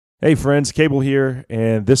Hey friends, Cable here,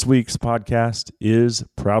 and this week's podcast is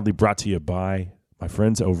proudly brought to you by my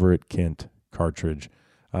friends over at Kent Cartridge.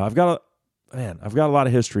 I've got a lot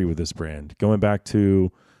of history with this brand, going back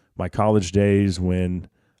to my college days when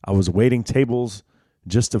I was waiting tables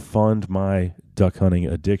just to fund my duck hunting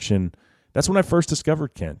addiction. That's when I first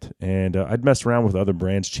discovered Kent, and I'd messed around with other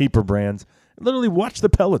brands, cheaper brands, and literally watch the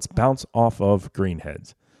pellets bounce off of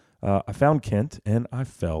greenheads. I found Kent, and I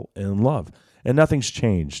fell in love. And nothing's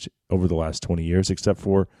changed over the last 20 years except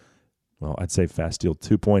for, well, I'd say Fast Steel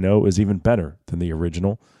 2.0 is even better than the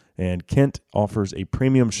original. And Kent offers a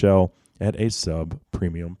premium shell at a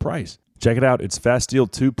sub-premium price. Check it out. It's Fast Steel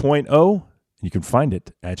 2.0. You can find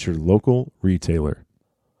it at your local retailer.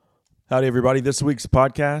 Howdy, everybody. This week's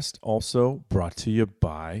podcast also brought to you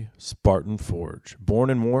by Spartan Forge.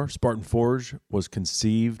 Born in war, Spartan Forge was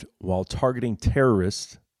conceived while targeting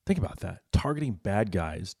terrorists. Think about that. Targeting bad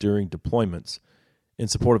guys during deployments in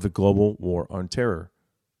support of the global war on terror.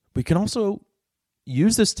 We can also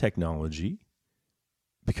use this technology,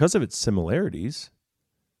 because of its similarities,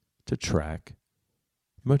 to track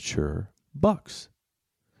mature bucks.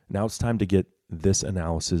 Now it's time to get this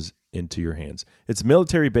analysis into your hands. It's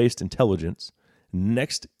military-based intelligence,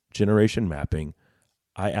 next generation mapping.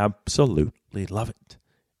 I absolutely love it.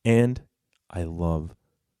 And I love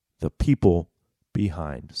the people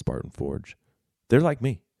behind Spartan Forge. They're like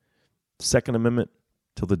me. Second Amendment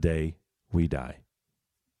till the day we die.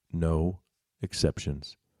 No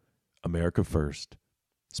exceptions. America first.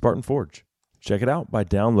 Spartan Forge. Check it out by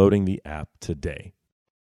downloading the app today.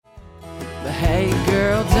 But hey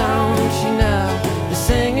girl, don't you know the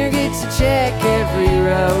singer gets a check every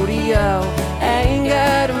rodeo? Ain't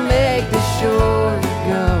gotta make the short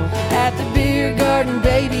go. At the beer garden,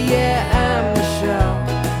 baby, yeah, I'm the show.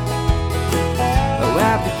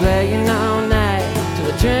 I'll be playing all night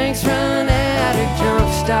till the drinks run out or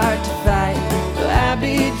drunk start to fight. Well, I'll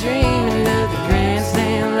be dreaming of the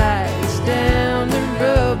grandstand lights down the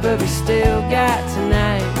road, but we still got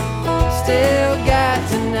tonight. Still got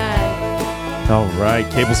tonight. All right,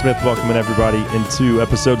 Cable Smith, welcoming everybody into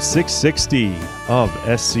episode 660 of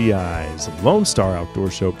SCI's Lone Star Outdoor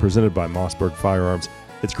Show presented by Mossberg Firearms.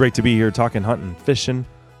 It's great to be here talking hunting, fishing,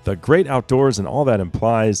 the great outdoors, and all that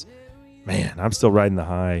implies. Man, I'm still riding the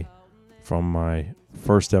high from my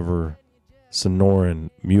first ever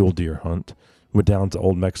Sonoran mule deer hunt. Went down to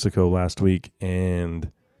Old Mexico last week,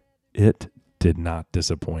 and it did not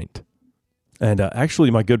disappoint. And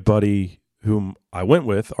actually, my good buddy whom I went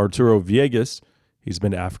with, Arturo Villegas, he's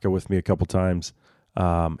been to Africa with me a couple times.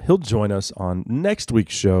 He'll join us on next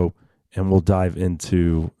week's show, and we'll dive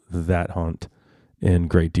into that hunt in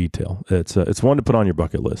great detail. It's one to put on your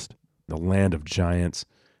bucket list. The land of giants.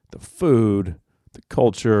 The food, the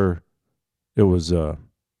culture, it was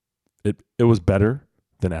better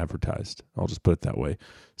than advertised. I'll just put it that way.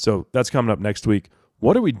 So that's coming up next week.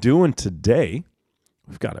 What are we doing today?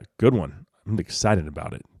 We've got a good one. I'm excited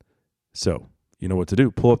about it. So you know what to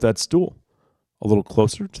do. Pull up that stool a little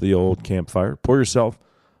closer to the old campfire. Pour yourself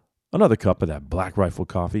another cup of that Black Rifle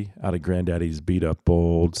coffee out of Granddaddy's beat up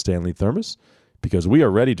old Stanley thermos, because we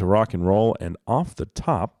are ready to rock and roll. And off the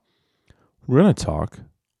top, we're going to talk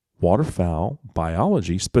waterfowl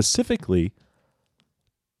biology, specifically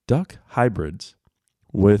duck hybrids,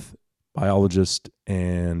 with biologist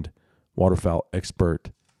and waterfowl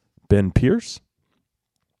expert Ben Pierce.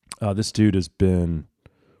 This dude has been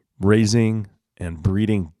raising and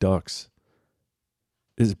breeding ducks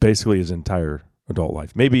is basically his entire adult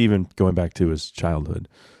life, maybe even going back to his childhood,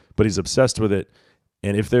 but he's obsessed with it.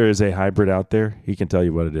 And if there is a hybrid out there, he can tell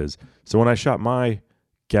you what it is. So when I shot my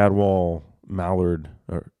Gadwall mallard,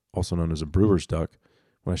 or also known as a brewer's duck,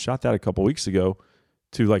 when I shot that a couple weeks ago,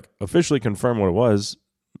 to officially confirm what it was,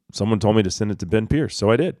 someone told me to send it to Ben Pierce.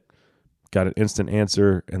 So I did. Got an instant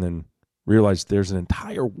answer, and then realized there's an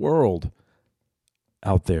entire world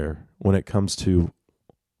out there when it comes to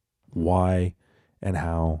why and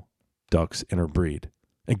how ducks interbreed.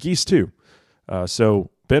 And geese too.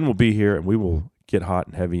 So Ben will be here, and we will get hot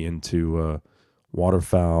and heavy into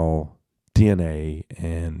waterfowl DNA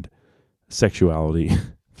and sexuality.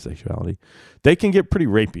 They can get pretty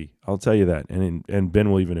rapey, I'll tell you that, and Ben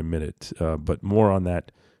will even admit it, but more on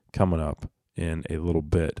that coming up in a little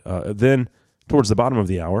bit. Then towards the bottom of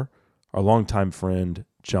the hour, our longtime friend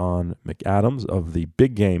John McAdams of the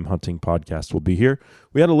Big Game Hunting Podcast will be here.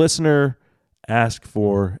 We had a listener ask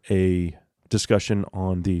for a discussion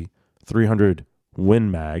on the 300 Win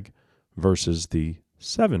Mag versus the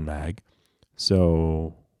 7 Mag.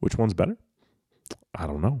 So which one's better? I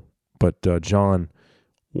don't know, but John,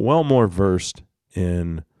 well more versed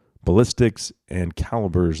in ballistics and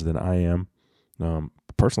calibers than I am.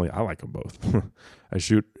 personally, I like them both. I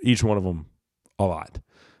shoot each one of them a lot.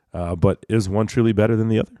 But is one truly better than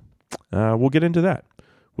the other? We'll get into that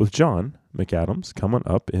with John McAdams coming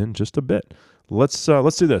up in just a bit. Let's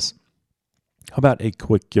do this. How about a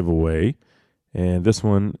quick giveaway? And this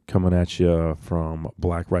one coming at you from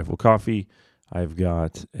Black Rifle Coffee. I've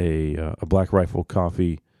got a Black Rifle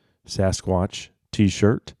Coffee Sasquatch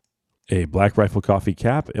t-shirt, a Black Rifle Coffee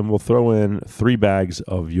cap, and we'll throw in 3 bags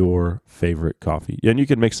of your favorite coffee. And you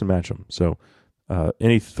can mix and match them. So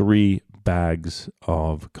any 3 bags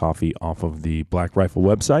of coffee off of the Black Rifle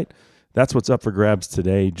website. That's what's up for grabs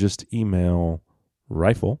today. Just email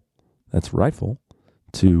Rifle, that's Rifle,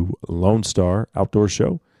 to Lone Star Outdoor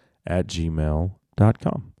Show at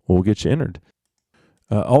gmail.com. We'll get you entered.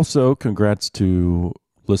 Also, congrats to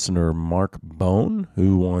listener Mark Bone,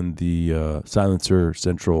 who won the Silencer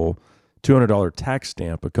Central $200 tax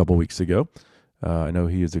stamp a couple weeks ago. I know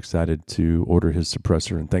he is excited to order his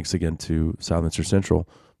suppressor, and thanks again to Silencer Central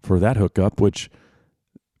for that hookup, which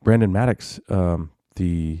Brandon Maddox,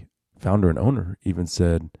 the founder and owner, even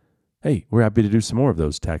said, hey, we're happy to do some more of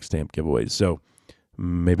those tax stamp giveaways. So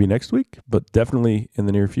maybe next week, but definitely in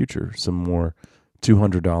the near future, some more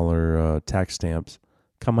 $200 tax stamps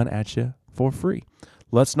coming at you for free.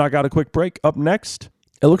 Let's knock out a quick break. Up next,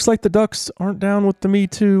 it looks like the Ducks aren't down with the Me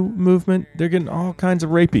Too movement. They're getting all kinds of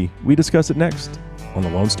rapey. We discuss it next on the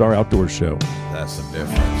Lone Star Outdoors Show. That's the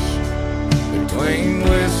difference between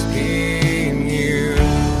whiskey and you.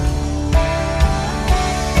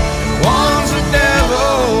 And one's the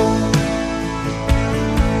devil,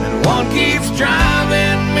 and one keeps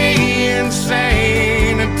driving me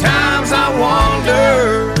insane. At times I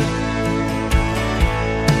wonder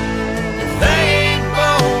if they ain't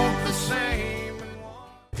both the same.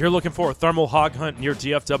 If you're looking for a thermal hog hunt near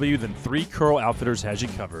DFW, then 3 Curl Outfitters has you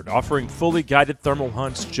covered. Offering fully guided thermal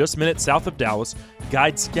hunts just minutes south of Dallas,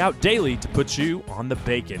 guide Scout daily to put you on the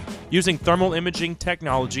bacon. Using thermal imaging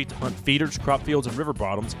technology to hunt feeders, crop fields, and river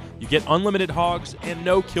bottoms, you get unlimited hogs and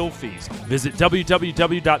no kill fees. Visit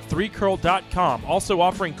www.3curl.com. Also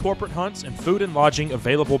offering corporate hunts and food and lodging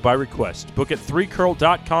available by request. Book at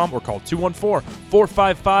 3curl.com or call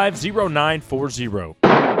 214-455-0940.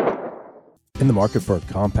 In the market for a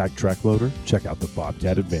compact track loader? Check out the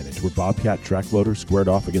Bobcat Advantage, where Bobcat track loaders squared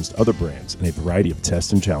off against other brands in a variety of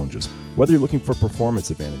tests and challenges. Whether you're looking for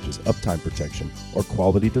performance advantages, uptime protection, or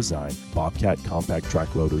quality design, Bobcat compact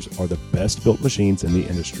track loaders are the best built machines in the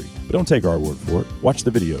industry. But don't take our word for it. Watch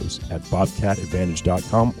the videos at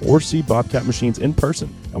bobcatadvantage.com or see Bobcat machines in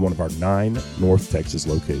person at one of our 9 North Texas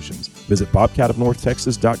locations. Visit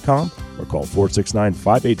bobcatofnorthtexas.com or call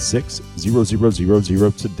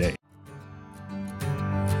 469-586-0000 today.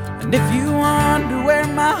 And if you wonder where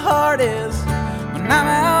my heart is when I'm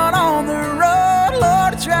out on the road,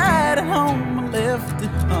 Lord, I tried at home, I left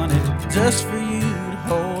it hunted just for you to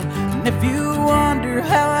hold. And if you wonder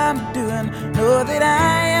how I'm doing, know that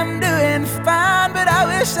I am doing fine, but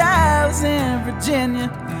I wish I was in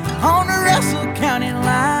Virginia on the Russell County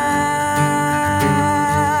line.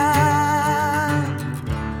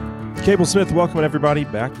 Cable Smith, welcome everybody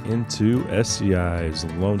back into SCI's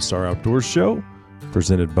Lone Star Outdoors Show,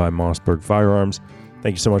 presented by Mossberg Firearms.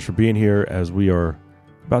 Thank you so much for being here as we are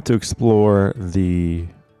about to explore the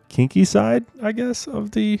kinky side, I guess,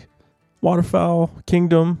 of the waterfowl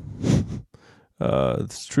kingdom.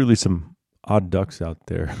 It's truly some odd ducks out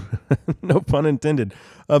there. No pun intended.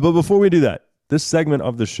 But before we do that, this segment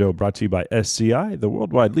of the show brought to you by SCI, the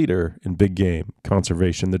worldwide leader in big game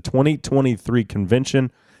conservation. The 2023 convention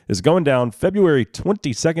is going down February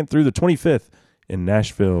 22nd through the 25th in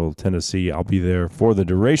Nashville, Tennessee. I'll be there for the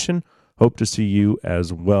duration. Hope to see you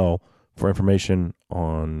as well. For information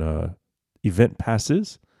on event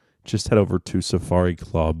passes, just head over to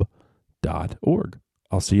safariclub.org.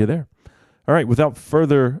 I'll see you there. All right, without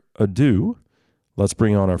further ado, let's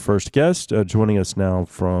bring on our first guest. Joining us now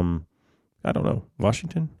from, I don't know,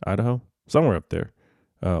 Washington, Idaho, somewhere up there.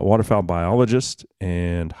 Waterfowl biologist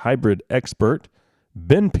and hybrid expert,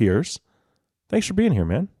 Ben Pierce. Thanks for being here,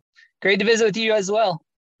 man. Great to visit with you as well.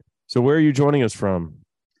 So where are you joining us from?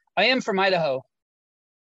 I am from Idaho.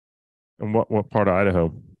 And what part of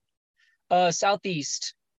Idaho?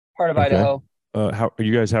 Southeast part of Okay. Idaho. How are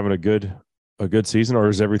you guys having a good season, or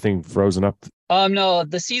is everything frozen up? No,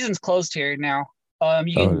 the season's closed here now. You Oh,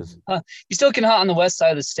 can, it is. you still can hunt on the west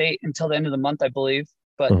side of the state until the end of the month, I believe.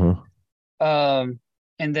 But and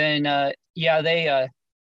then it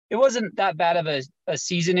wasn't that bad of a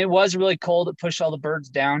season. It was really cold. It pushed all the birds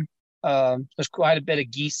down. There's quite a bit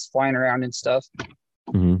of geese flying around and stuff.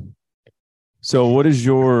 Mm-hmm. So what is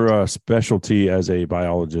your specialty as a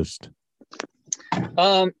biologist?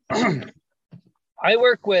 I I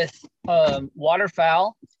work with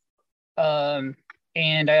waterfowl, and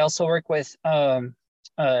I also work with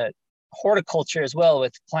horticulture as well,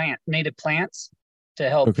 with native plants to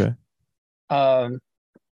help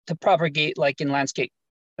to propagate, like in landscape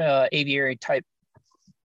aviary type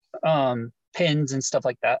pens and stuff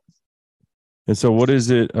like that. And so what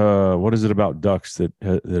is it about ducks that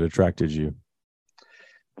attracted you?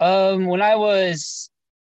 When I was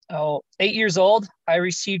 8 years old, I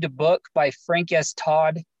received a book by Frank S.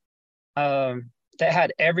 Todd that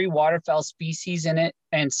had every waterfowl species in it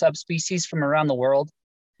and subspecies from around the world.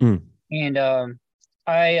 And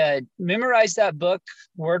I memorized that book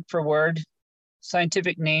word for word,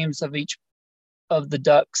 scientific names of each of the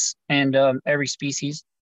ducks and every species.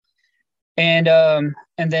 And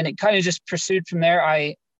then it kind of just pursued from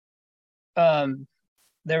there.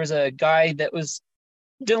 There was a guy that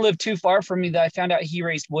didn't live too far from me that I found out he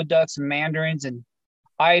raised wood ducks and mandarins and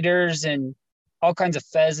eiders and all kinds of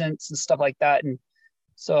pheasants and stuff like that. And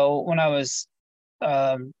so when I was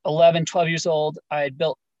 11, 12 years old, I had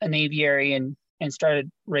built an aviary and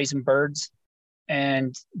started raising birds.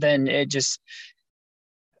 And then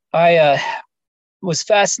I was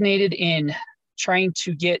fascinated in trying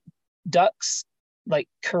to get ducks, like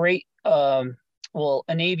create an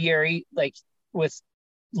aviary like with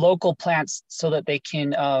local plants so that they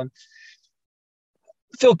can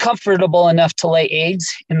feel comfortable enough to lay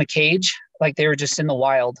eggs in the cage like they were just in the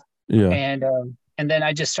wild. And then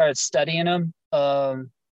I just started studying them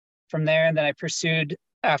from there. And then I pursued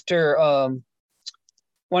after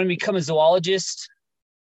wanting to become a zoologist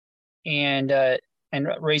and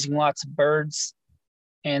raising lots of birds.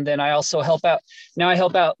 And then I also help out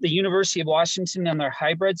the University of Washington on their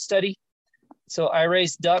hybrid study. So I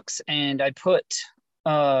raise ducks and I put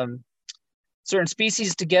certain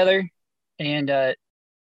species together, and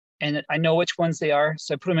I know which ones they are.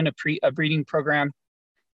 So I put them in a breeding program,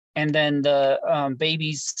 and then the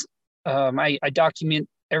babies, I document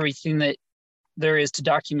everything that there is to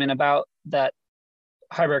document about that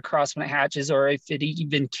hybrid cross when it hatches, or if it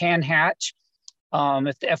even can hatch,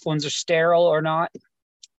 if the F1s are sterile or not.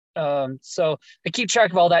 So I keep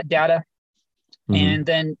track of all that data. And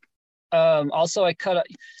then also I cut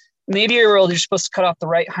in the aviary world, you're supposed to cut off the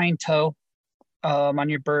right hind toe on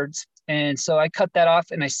your birds. And so I cut that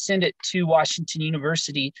off and I send it to Washington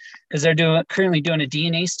University because they're currently doing a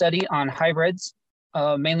DNA study on hybrids,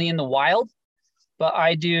 mainly in the wild. But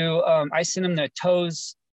I send them the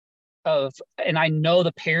toes and I know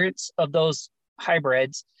the parents of those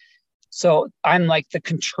hybrids. So I'm like the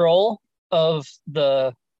control of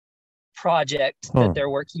the project that they're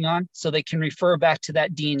working on, so they can refer back to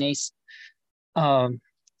that DNA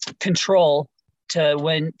control to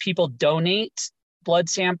when people donate blood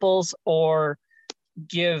samples or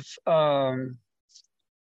give or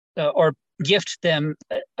gift them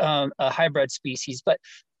a hybrid species. But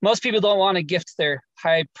most people don't want to gift their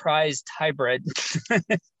high prized hybrid.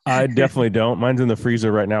 I definitely don't. Mine's in the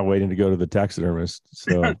freezer right now waiting to go to the taxidermist.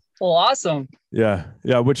 So well, awesome. Yeah.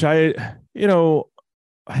 Which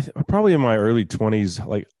probably in my early 20s,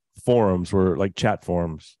 like forums were like chat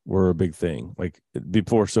forums were a big thing, like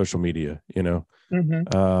before social media, and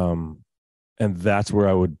that's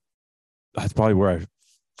probably where I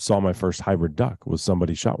saw my first hybrid duck. Was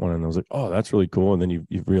somebody shot one and I was like, oh, that's really cool. And then you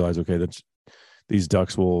realize, okay, these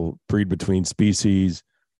ducks will breed between species.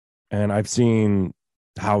 And I've seen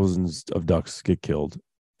thousands of ducks get killed,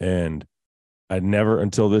 and I'd never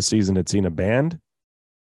until this season had seen a band.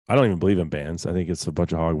 I don't even believe in bands. I think it's a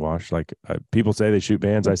bunch of hogwash. Like people say they shoot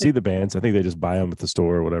bands. I see the bands. I think they just buy them at the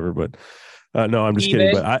store or whatever. But no, I'm just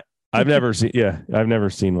kidding. But I've never seen. Yeah, I've never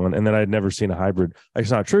seen one. And then I'd never seen a hybrid.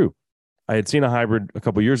 It's not true. I had seen a hybrid a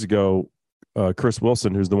couple of years ago. Chris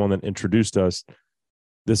Wilson, who's the one that introduced us,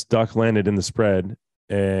 this duck landed in the spread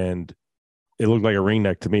and it looked like a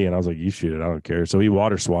ringneck to me. And I was like, "You shoot it. I don't care." So he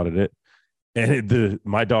water swatted it, and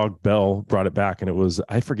my dog Belle brought it back, and it was,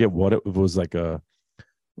 I forget what it was, like a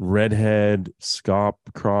redhead scop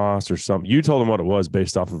cross or something. You told him what it was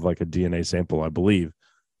based off of like a DNA sample, I believe,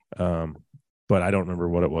 but I don't remember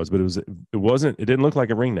what it was. But it didn't look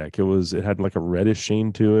like a ringneck. It had like a reddish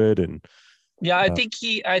sheen to it. And yeah, I think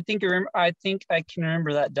I can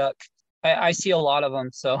remember that duck. I see a lot of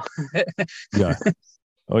them. So yeah.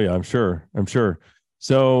 Oh yeah, I'm sure.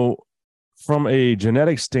 So from a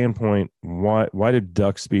genetic standpoint, why do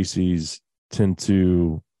duck species tend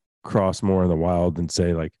to cross more in the wild than,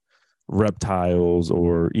 say, like reptiles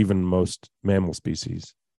or even most mammal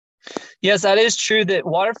species? Yes, that is true. That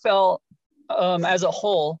waterfowl, as a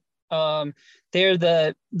whole, they're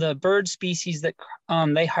the bird species that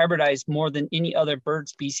they hybridize more than any other bird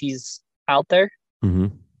species out there.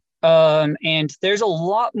 And there's a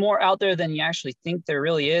lot more out there than you actually think there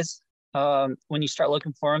really is. When you start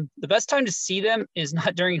looking for them, the best time to see them is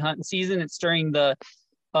not during hunting season. It's during the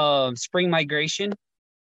spring migration.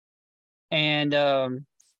 And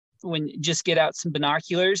when you just get out some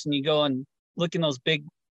binoculars and you go and look in those big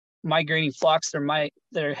migrating flocks that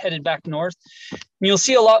are headed back north, and you'll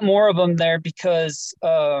see a lot more of them there because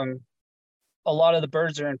a lot of the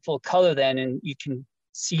birds are in full color then, and you can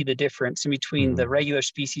see the difference in between the regular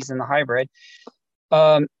species and the hybrid.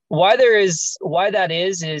 Why that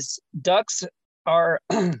is ducks are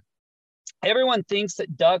everyone thinks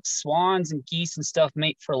that ducks, swans, and geese and stuff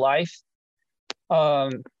mate for life.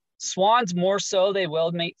 Swans more so, they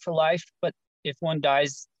will mate for life, but if one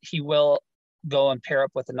dies, he will go and pair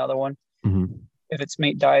up with another one if its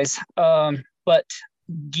mate dies. But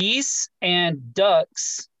geese and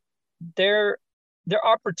ducks, they're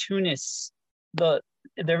opportunists. They're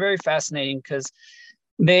very fascinating because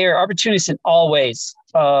they are opportunists in all ways,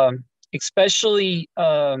 especially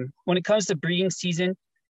when it comes to breeding season.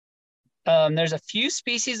 There's a few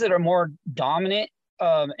species that are more dominant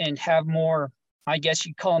and have more, I guess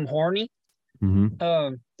you'd call them horny.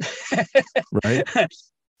 Right.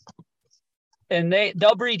 And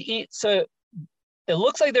they'll breed. So it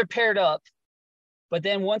looks like they're paired up, but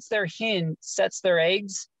then once their hen sets their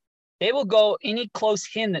eggs, they will go any close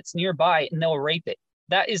hen that's nearby and they'll rape it.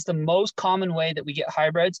 That is the most common way that we get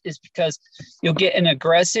hybrids, is because you'll get an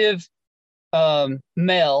aggressive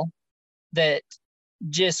male that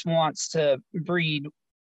just wants to breed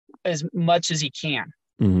as much as he can.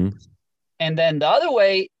 And then the other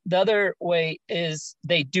way is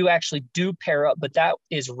they do actually pair up, but that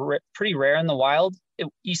is pretty rare in the wild.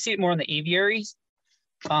 You see it more in the aviaries.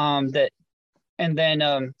 That's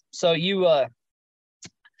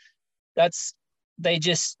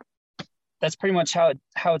pretty much how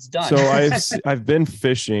it's done. So I've been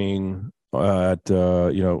fishing at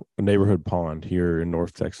a neighborhood pond here in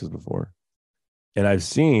North Texas before, and I've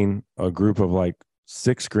seen a group of like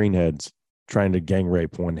 6 greenheads trying to gang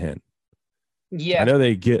rape one hen. Yeah, I know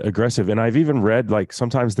they get aggressive, and I've even read like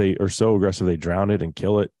sometimes they are so aggressive they drown it and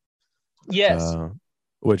kill it. Yes.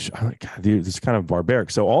 Which I'm like, God, dude, this is kind of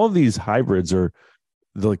barbaric. So all of these hybrids are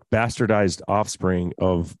the like bastardized offspring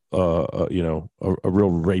of a real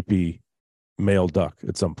rapey male duck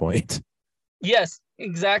at some point. Yes,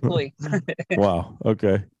 exactly. Wow.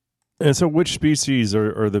 Okay. And so which species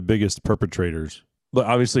are the biggest perpetrators? But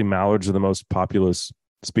obviously mallards are the most populous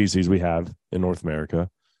species we have in North America.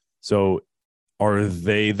 So are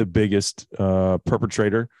they the biggest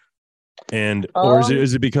perpetrator? And or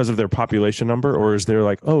is it because of their population number, or is there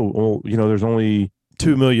like, there's only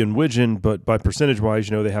 2 million widgeon, but by percentage wise,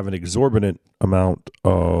 they have an exorbitant amount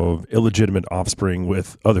of illegitimate offspring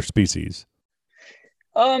with other species.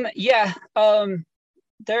 This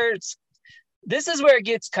is where it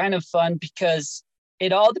gets kind of fun because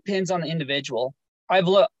it all depends on the individual.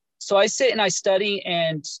 So I sit and I study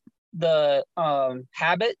and the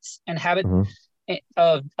habits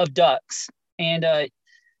of ducks, and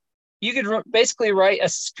you could basically write a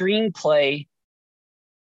screenplay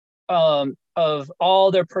of all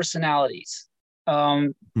their personalities.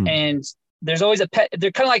 And there's always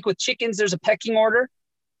they're kind of like with chickens, there's a pecking order.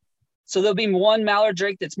 So there'll be one mallard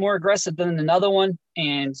drake that's more aggressive than another one,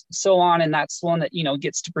 and so on. And that's the one that,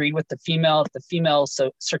 gets to breed with the female if the female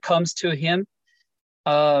succumbs to him.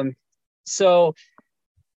 So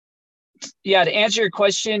yeah, to answer your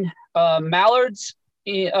question, mallards,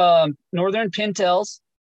 northern pintails,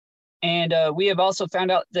 and we have also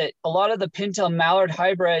found out that a lot of the pintail mallard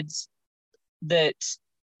hybrids, that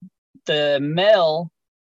the male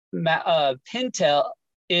pintail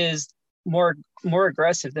is more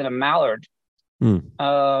aggressive than a mallard.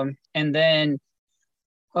 And then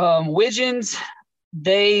widgeons,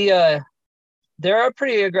 they're a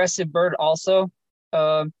pretty aggressive bird also.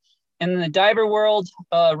 And in the diver world,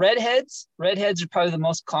 redheads are probably the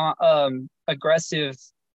most aggressive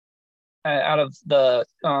out of the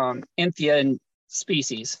Enthean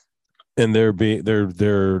species. And they're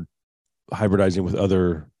hybridizing with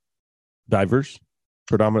other divers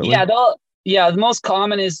predominantly. The most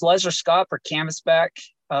common is Lesser Scott for canvasback.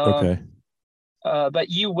 Okay. But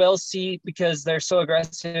you will see, because they're so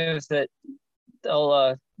aggressive, that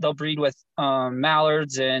they'll breed with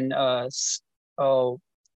mallards and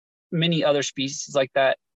many other species like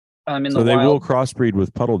that. In the wild. So they will crossbreed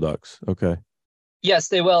with puddle ducks. Okay. Yes,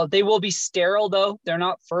 they will. They will be sterile though; they're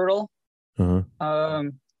not fertile. And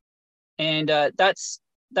that's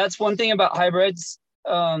one thing about hybrids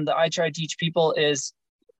that I try to teach people is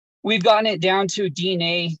we've gotten it down to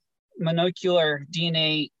molecular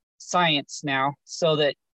DNA science now, so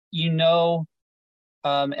that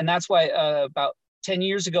And that's why about 10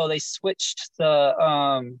 years ago they switched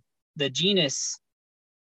the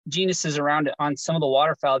genuses around it on some of the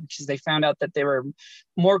waterfowl, because they found out that they were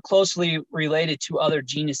more closely related to other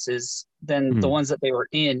genuses than the ones that they were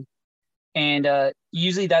in. And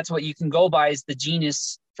usually that's what you can go by, is the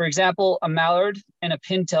genus. For example, a mallard and a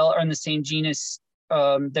pintail are in the same genus.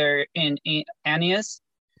 They're in Anaeus.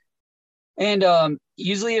 And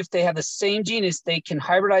usually if they have the same genus, they can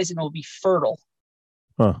hybridize and will be fertile.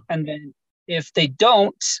 Huh. And then if they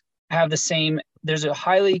don't have the same, there's a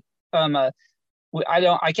highly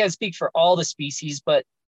I can't speak for all the species, but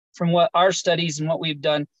from what our studies and what we've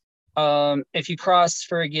done, if you cross,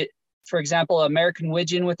 for example, American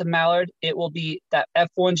widgeon with a mallard, it will be that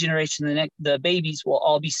F1 generation. The babies will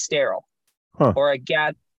all be sterile. Huh. Or a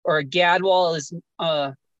gadwall is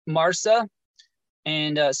Marsa,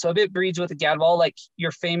 and so if it breeds with a gadwall, like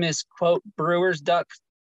your famous quote brewer's duck.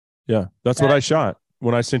 Yeah, that's what I shot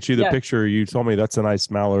when I sent you the picture. You told me that's a nice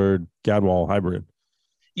mallard gadwall hybrid.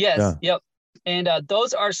 Yes. Yeah. Yep. And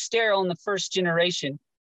those are sterile in the first generation,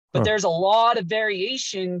 but there's a lot of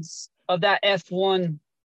variations of that F1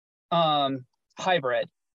 hybrid.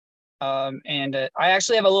 And I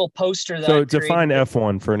actually have a little poster that. So define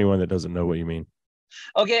F1 for anyone that doesn't know what you mean.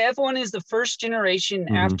 Okay, F1 is the first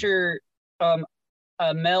generation after a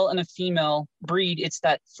male and a female breed. It's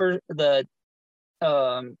that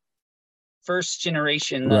first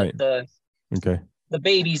generation, the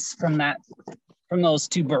babies from those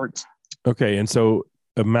two birds. Okay, and so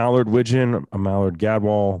a mallard widgeon, a mallard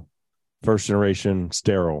gadwall, first generation,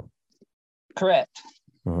 sterile. Correct.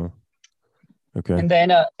 Okay. And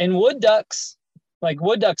then in wood ducks,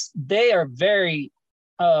 they are very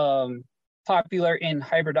popular in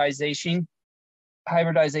hybridization.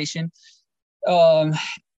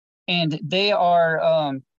 And they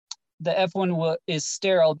are the F1 is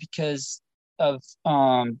sterile because of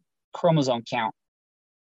chromosome count.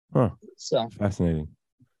 Huh. So fascinating.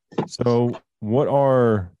 So what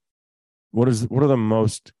are the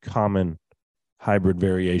most common hybrid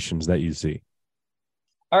variations that you see?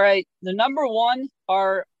 All right. The number one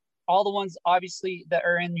are all the ones obviously that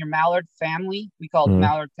are in your mallard family. We call it the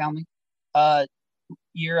mallard family.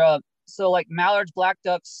 So like mallards, black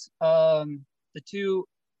ducks, the two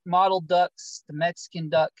mottled ducks, the Mexican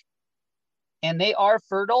duck, and they are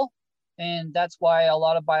fertile. And that's why a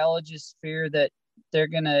lot of biologists fear that they're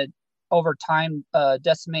going to, over time,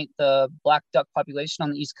 decimate the black duck population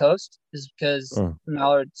on the East Coast, is because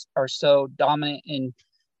mallards are so dominant and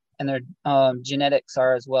their genetics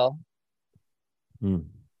are as well.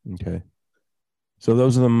 Okay. So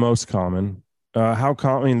those are the most common. How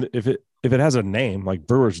common, if it has a name like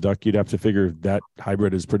brewer's duck, you'd have to figure that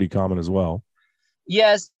hybrid is pretty common as well.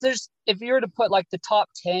 Yes, if you were to put like the top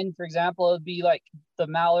 10, for example, it would be like the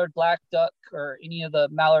mallard, black duck, or any of the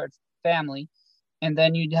mallard family. And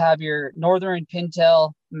then you'd have your northern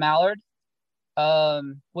pintail mallard,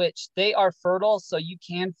 which they are fertile. So you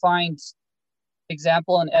can find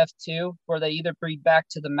example in F2 where they either breed back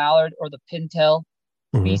to the mallard or the pintail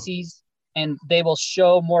species, and they will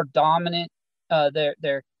show more dominant,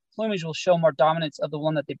 their plumage will show more dominance of the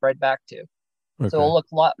one that they bred back to. Okay. So it'll look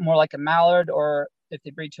a lot more like a mallard, or if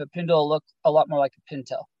they breed to a pintail, it'll look a lot more like a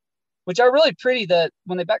pintail, which are really pretty. That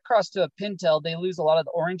when they back cross to a pintail, they lose a lot of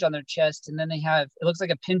the orange on their chest, and then it looks like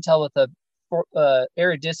a pintail with a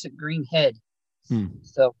iridescent green head.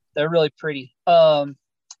 So they're really pretty. And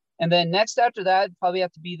then next after that, probably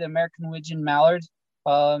have to be the American widgeon mallard.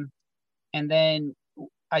 And then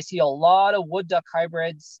I see a lot of wood duck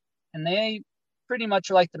hybrids, and they pretty much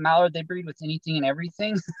are like the mallard. They breed with anything and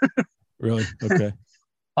everything. Really? Okay.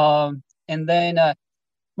 And then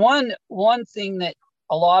one thing that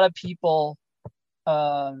a lot of people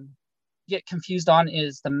get confused on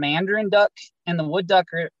is the mandarin duck and the wood duck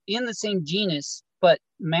are in the same genus, but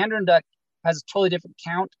mandarin duck has a totally different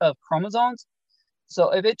count of chromosomes.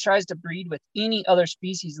 So if it tries to breed with any other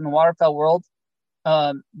species in the waterfowl world,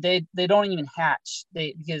 they don't even hatch.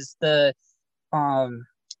 Because their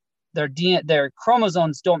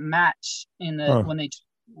chromosomes don't match when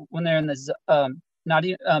they're in the not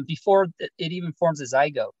even before it even forms a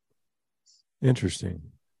zygote. Interesting.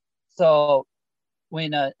 So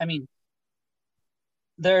when I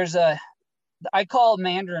call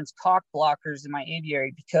mandarins cock blockers in my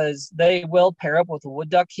aviary, because they will pair up with a wood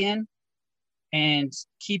duck hen and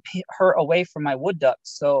keep her away from my wood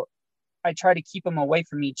ducks. So I try to keep them away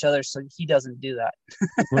from each other so he doesn't do that.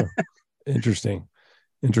 Huh. Interesting.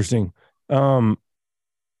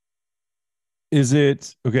 Is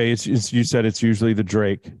it okay? It's you said it's usually the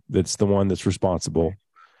drake that's the one that's responsible.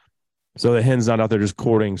 So the hen's not out there just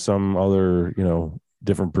courting some other,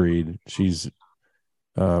 different breed. She's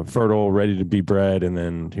fertile, ready to be bred, and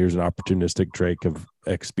then here's an opportunistic drake of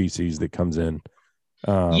X species that comes in.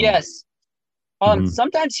 Yes. Mhm.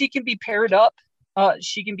 Sometimes she can be paired up.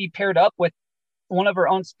 She can be paired up with one of her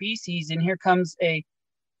own species, and here comes a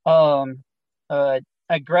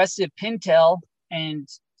aggressive pintail, and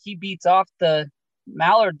he beats off the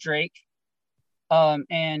mallard drake, and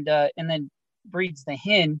then breeds the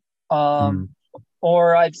hen.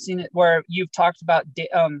 Or I've seen it where you've talked about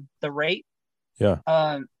the rate.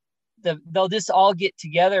 Yeah. They'll just all get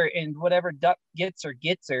together, and whatever duck gets her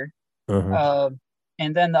gets her.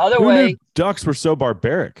 And then the other Who way, knew ducks were so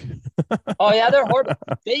barbaric? oh yeah, they're horrible.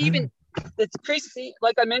 It's crazy.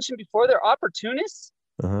 Like I mentioned before, they're opportunists,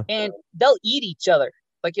 and they'll eat each other.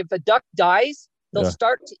 Like if a duck dies, they'll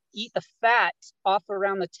start to eat the fat off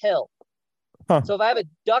around the tail. So if I have a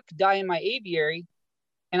duck die in my aviary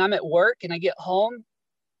and I'm at work and I get home,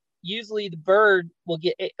 usually the bird will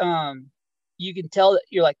get, you can tell that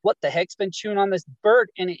you're like, what the heck's been chewing on this bird?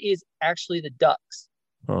 And it is actually the ducks.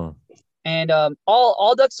 And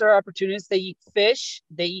all ducks are opportunists. They eat fish.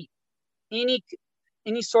 They eat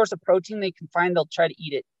any source of protein they can find. They'll try to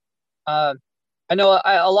eat it. I know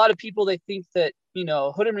a lot of people, they think that,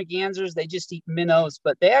 hooded mergansers, they just eat minnows,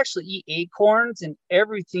 but they actually eat acorns and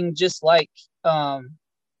everything, just like all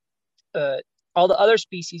the other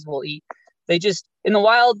species will eat. They just, in the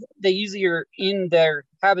wild, they usually are in their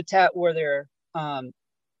habitat where they're,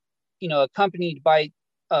 accompanied by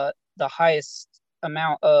the highest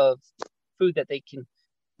amount of food that they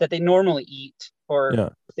normally eat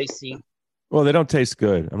or they see. Well, they don't taste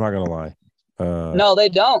good. I'm not gonna lie. No, they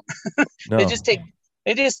don't. No.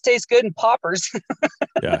 They just taste good in poppers.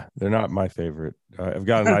 Yeah, they're not my favorite. I've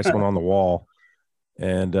got a nice one on the wall,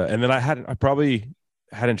 and then I probably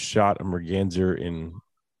hadn't shot a merganser in,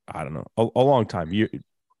 I don't know, a long time,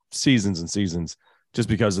 seasons and seasons, just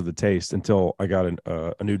because of the taste, until I got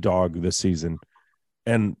a new dog this season,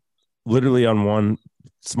 and literally on one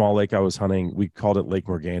small lake I was hunting, we called it Lake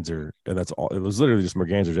Merganser, and that's all. It was literally just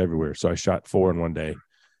mergansers everywhere. So I shot 4 in one day. I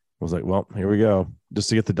was like, well, here we go, just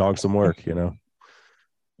to get the dog some work,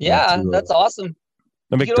 Yeah, that's awesome.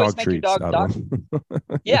 I make dog treats.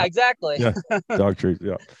 Yeah, exactly. Yeah, dog treats.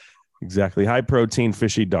 Yeah, exactly. High protein,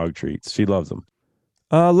 fishy dog treats. She loves them.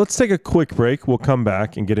 Let's take a quick break. We'll come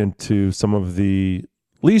back and get into some of the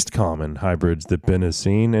least common hybrids that Ben has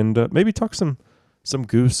seen, and maybe talk some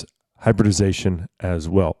goose hybridization as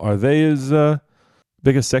well. Are they as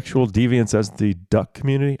big a sexual deviance as the duck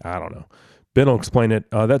community? I don't know. Ben will explain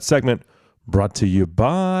it. That segment brought to you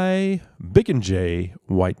by Big & J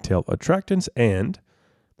Whitetail Attractants and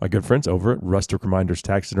my good friends over at Rustic Reminders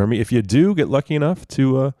Taxidermy. If you do get lucky enough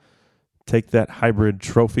to take that hybrid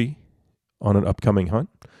trophy on an upcoming hunt,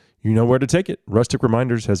 you know where to take it. Rustic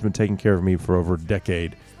Reminders has been taking care of me for over a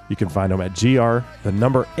decade. You can find them at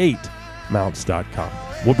gr8mounts.com.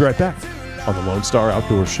 We'll be right back on the Lone Star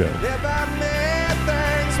Outdoor Show. If I made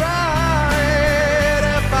things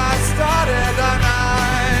right, if I started the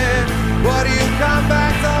night, would you come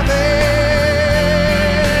back to me?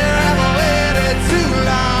 I've waited too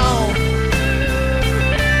long.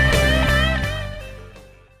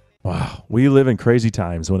 Wow, we live in crazy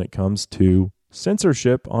times when it comes to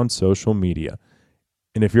censorship on social media.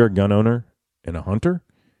 And if you're a gun owner and a hunter,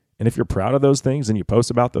 and if you're proud of those things and you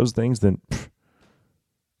post about those things, then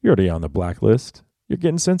you're already on the blacklist. You're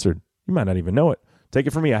getting censored. You might not even know it. Take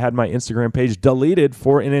it from me. I had my Instagram page deleted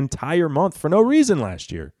for an entire month for no reason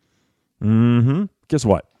last year. Guess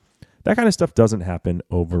what? That kind of stuff doesn't happen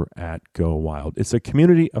over at Go Wild. It's a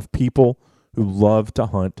community of people who love to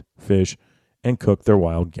hunt, fish, and cook their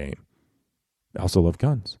wild game. They also love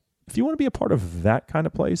guns. If you want to be a part of that kind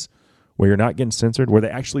of place where you're not getting censored, where they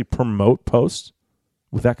actually promote posts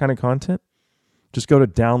with that kind of content, just go to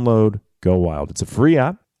download Go Wild. It's a free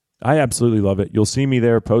app. I absolutely love it. You'll see me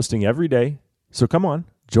there posting every day. So come on,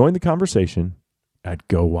 join the conversation at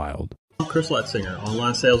Go Wild. I'm Chris Letzinger,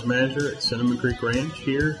 online sales manager at Cinnamon Creek Ranch,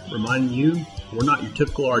 here reminding you we're not your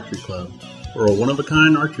typical archery club. We're a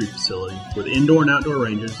one-of-a-kind archery facility with indoor and outdoor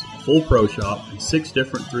ranges, full pro shop, and 6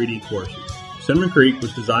 different 3D courses. Cinnamon Creek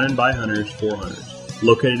was designed by hunters for hunters.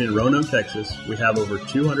 Located in Roanoke, Texas, we have over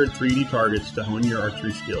 200 3D targets to hone your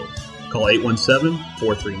archery skills. Call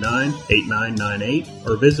 817-439-8998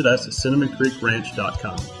 or visit us at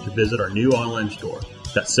cinnamoncreekranch.com to visit our new online store.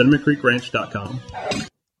 That's cinnamoncreekranch.com.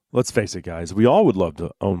 Let's face it, guys. We all would love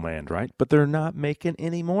to own land, right? But they're not making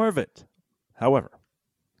any more of it. However,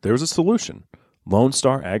 there's a solution. Lone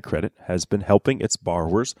Star Ag Credit has been helping its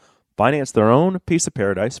borrowers finance their own piece of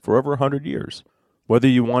paradise for over 100 years. Whether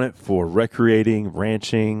you want it for recreating,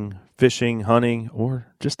 ranching, fishing, hunting, or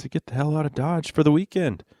just to get the hell out of Dodge for the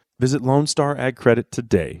weekend. Visit Lone Star Ag Credit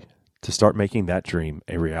today to start making that dream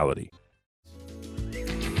a reality.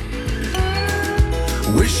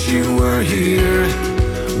 Wish you were here,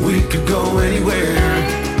 we could go anywhere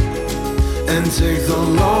and take the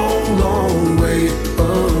long, long way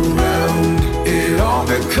around. It all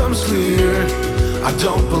becomes clear, I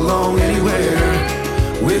don't belong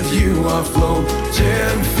anywhere. With you I float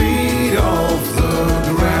 10 feet off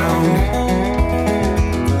the ground.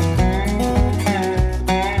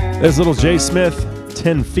 There's little Jay Smith,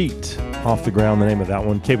 10 feet off the ground, the name of that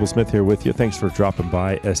one. Cable Smith here with you. Thanks for dropping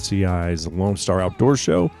by SCI's Lone Star Outdoor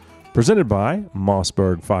Show, presented by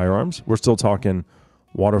Mossberg Firearms. We're still talking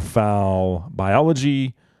waterfowl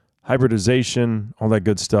biology, hybridization, all that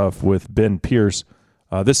good stuff with Ben Pierce.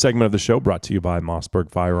 This segment of the show brought to you by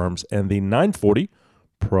Mossberg Firearms and the 940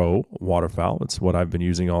 Pro waterfowl. It's what I've been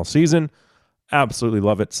using all season. Absolutely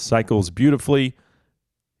love it. Cycles beautifully.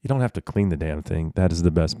 You don't have to clean the damn thing. That is the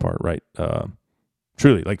best part, right?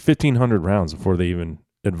 Truly, like 1,500 rounds before they even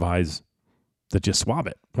advise that you swab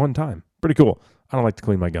it one time. Pretty cool. I don't like to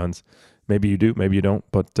clean my guns. Maybe you do, maybe you don't.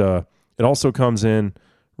 But it also comes in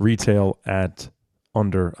retail at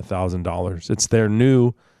under $1,000. It's their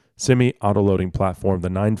new semi-auto-loading platform, the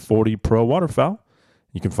 940 Pro Waterfowl.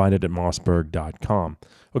 You can find it at mossberg.com.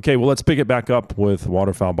 Okay, well, let's pick it back up with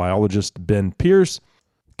waterfowl biologist Ben Pierce.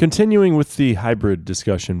 Continuing with the hybrid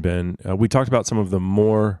discussion, Ben, we talked about some of the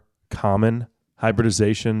more common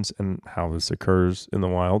hybridizations and how this occurs in the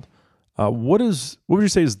wild. What would you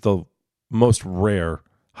say is the most rare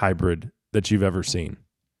hybrid that you've ever seen?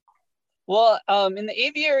 Well, in the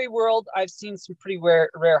aviary world, I've seen some pretty rare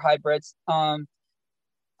hybrids.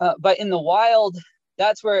 But in the wild,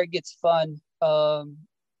 that's where it gets fun.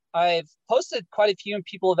 I've posted quite a few, and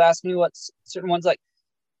people have asked me what certain ones, like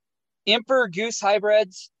emperor goose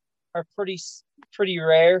hybrids, are pretty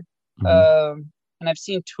rare. And I've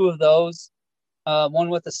seen two of those. One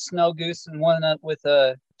with a snow goose and one with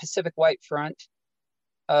a Pacific white front.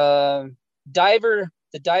 The diver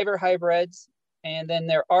hybrids, and then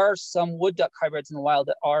there are some wood duck hybrids in the wild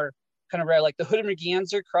that are kind of rare, like the hooded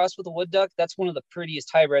merganser crossed with a wood duck. That's one of the prettiest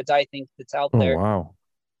hybrids I think that's out there. Oh,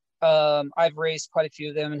 wow. I've raised quite a few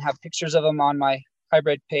of them and have pictures of them on my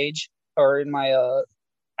hybrid page or in my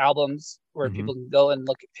albums where people can go and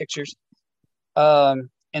look at pictures. And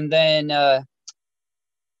then the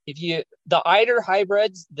eider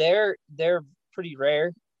hybrids, they're pretty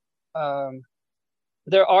rare.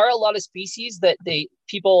 There are a lot of species that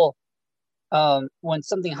people when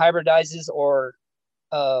something hybridizes or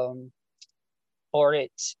when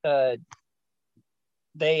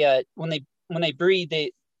they breed,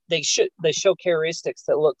 they show characteristics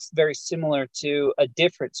that looks very similar to a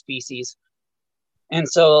different species. And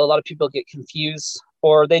so a lot of people get confused,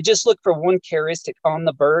 or they just look for one characteristic on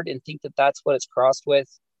the bird and think that that's what it's crossed with.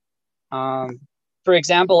 For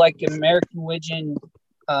example, like American Widgeon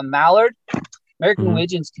mallard. American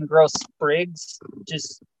Widgeons can grow sprigs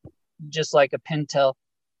just like a pintail.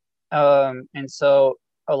 And so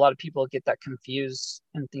a lot of people get that confused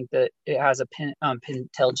and think that it has a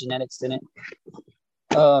pintail genetics in it.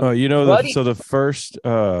 So the first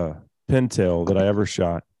pintail that I ever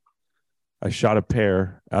shot, I shot a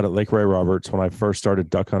pair out at Lake Ray Roberts when I first started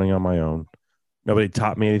duck hunting on my own. Nobody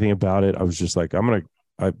taught me anything about it. I was just like, I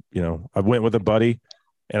went with a buddy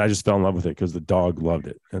and I just fell in love with it because the dog loved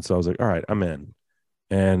it. And so I was like, all right, I'm in.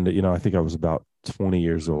 And, I think I was about 20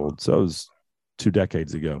 years old. So it was 2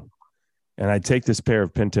 decades ago. And I take this pair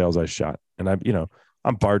of pintails I shot, and I'm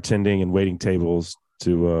bartending and waiting tables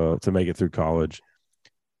to make it through college.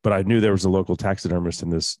 But I knew there was a local taxidermist in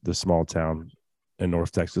this small town in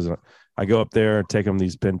North Texas. And I go up there, take him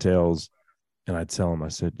these pintails, and I tell him, I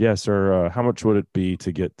said, "Yes, sir. How much would it be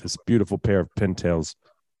to get this beautiful pair of pintails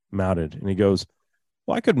mounted?" And he goes,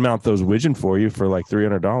 "Well, I could mount those widgeon for you for like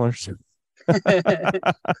 $300."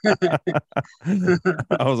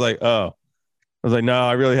 I was like, no,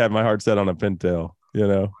 I really had my heart set on a pintail,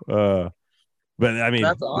 but I mean,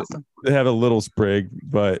 that's awesome. They have a little sprig,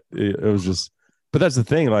 but it was just, but that's the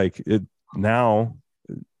thing. Like it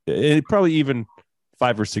probably even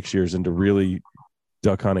 5 or 6 years into really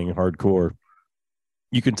duck hunting hardcore,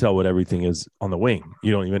 you can tell what everything is on the wing.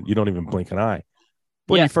 You don't even blink an eye.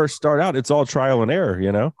 When you first start out, it's all trial and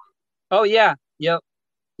error, Oh yeah. Yep.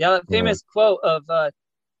 Yeah, that famous quote of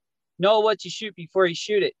know what you shoot before you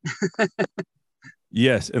shoot it.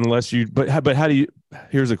 Yes, unless you but how do you,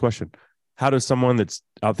 here's a question. How does someone that's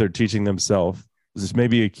out there teaching themselves, this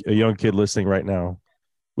maybe a young kid listening right now,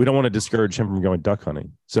 we don't want to discourage him from going duck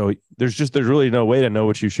hunting. So there's really no way to know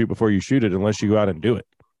what you shoot before you shoot it unless you go out and do it.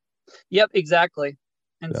 Yep, exactly.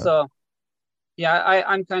 And so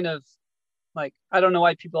I'm kind of Like, I don't know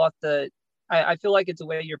why people have to. I feel like it's a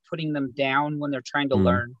way you're putting them down when they're trying to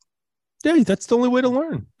learn. Yeah, that's the only way to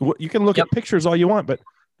learn. You can look Yep. at pictures all you want, but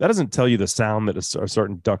that doesn't tell you the sound that a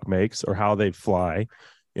certain duck makes or how they fly.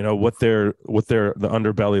 You know what the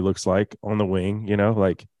underbelly looks like on the wing. You know,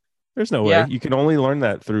 like there's no way. Yeah. You can only learn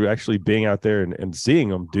that through actually being out there and seeing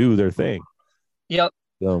them do their thing. Yep.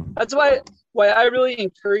 So That's why I really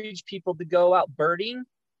encourage people to go out birding,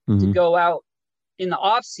 to go out in the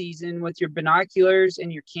off season with your binoculars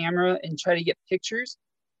and your camera and try to get pictures.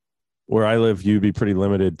 where I live, you'd be pretty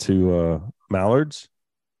limited to mallards,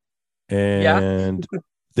 and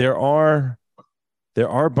there are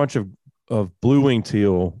a bunch of blue-winged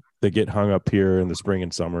teal that get hung up here in the spring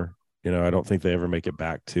and summer. You know, I don't think they ever make it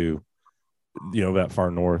back to, you know, that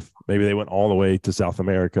far north. Maybe they went all the way to South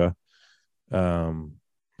America.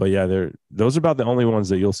 But yeah, those are about the only ones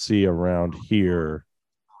that you'll see around here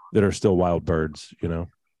that are still wild birds, you know.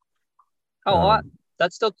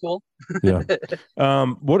 That's still cool. Yeah.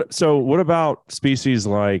 What about species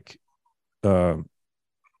like the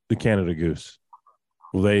Canada goose?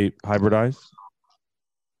 Will they hybridize?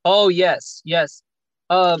 Oh, yes.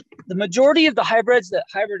 The majority of the hybrids that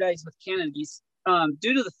hybridize with Canada geese,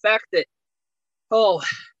 due to the fact that,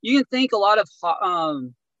 you can think a lot of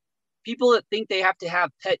people that think they have to have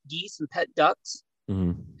pet geese and pet ducks.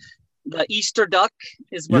 Mm-hmm. The Easter duck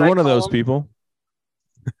is what You're I one of call those them. people.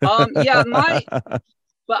 Yeah,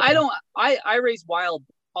 but I don't. I raise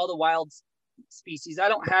all the wild species. I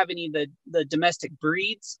don't have any of the domestic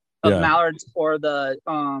breeds of mallards or the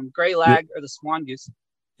gray lag or the swan goose.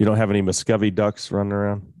 You don't have any Muscovy ducks running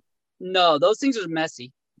around? No, those things are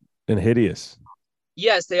messy And hideous.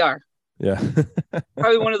 Yes, they are. Yeah.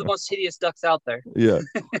 Probably one of the most hideous ducks out there. Yeah,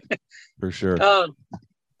 for sure.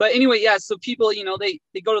 But anyway, yeah. So people, you know, they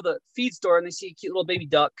go to the feed store and they see a cute little baby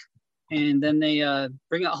duck, and then they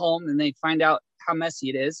bring it home and they find out how messy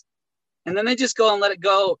it is, and then they just go and let it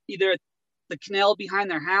go either at the canal behind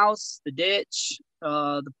their house, the ditch,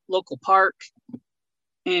 the local park,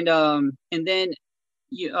 and then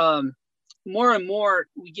you more and more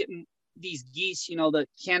we get these geese, you know, the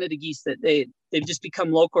Canada geese that they've just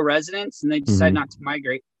become local residents and they decide not to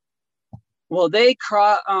migrate. Well, they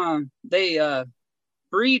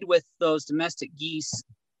breed with those domestic geese,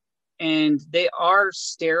 and they are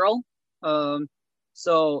sterile.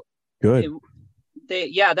 So good.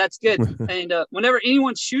 That's good. And whenever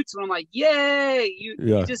anyone shoots them, I'm like, yay, you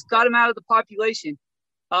just got them out of the population.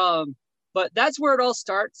 But that's where it all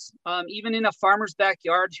starts. Even in a farmer's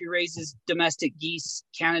backyard who raises domestic geese,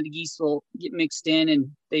 Canada geese will get mixed in,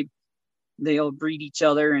 and they'll breed each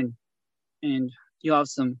other, and you'll have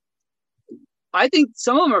some. I think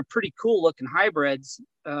some of them are pretty cool looking hybrids,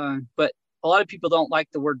 but a lot of people don't like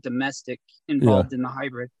the word domestic involved in the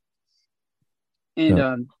hybrid.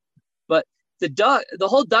 And but the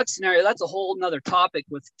whole duck scenario, that's a whole nother topic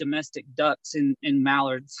with domestic ducks and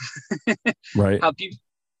mallards. Right.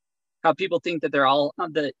 How people think that they're all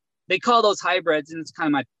they call those hybrids, and it's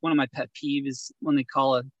kind of one of my pet peeves is when they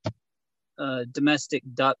call a domestic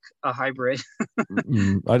duck a hybrid.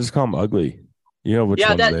 I just call them ugly. You know which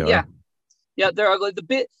ones they are. Yeah, they're ugly.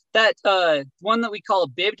 One that we call a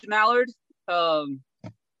bibbed mallard.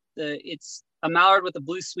 It's a mallard with a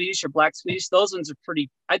blue Swedish or black Swedish. Those ones are pretty.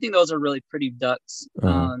 I think those are really pretty ducks.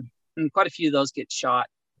 And quite a few of those get shot.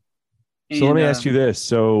 So let me ask you this: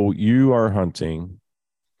 so you are hunting,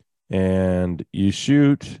 and you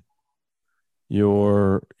shoot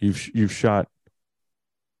you've shot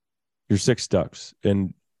your 6 ducks,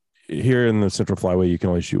 and here in the Central Flyway, you can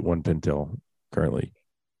only shoot 1 pintail currently.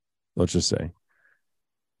 Let's just say,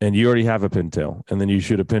 and you already have a pintail, and then you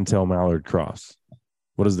shoot a pintail mallard cross.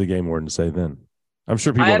 What does the game warden say then? I'm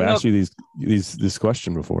sure people have asked you this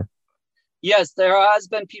question before. Yes, there has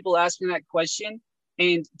been people asking that question,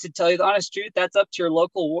 and to tell you the honest truth, that's up to your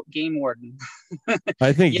local game warden.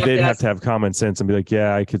 I think they'd have to have common sense and be like,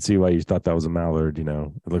 yeah, I could see why you thought that was a mallard. You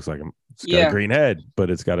know, it looks like it's got a green head, but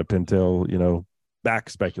it's got a pintail, you know, back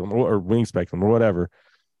speculum or wing speculum or whatever.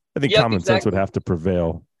 I think common sense would have to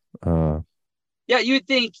prevail. Yeah, you would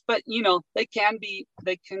think, but you know, they can be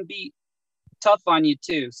tough on you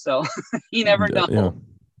too. So you never know.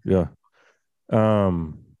 Yeah.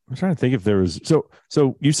 I'm trying to think if there was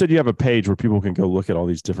so you said you have a page where people can go look at all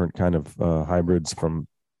these different kind of hybrids from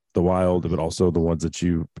the wild, but also the ones that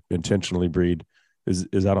you intentionally breed. Is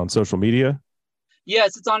that on social media?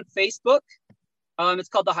 Yes, it's on Facebook. It's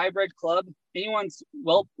called the Hybrid Club. Anyone's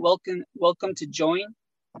welcome to join.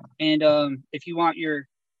 And if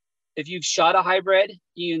you've shot a hybrid,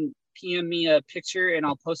 you can PM me a picture and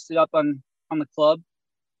I'll post it up on the club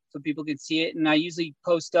so people can see it. And I usually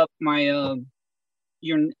post up my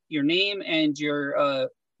your name and your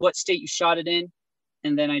what state you shot it in,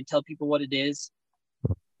 and then I tell people what it is.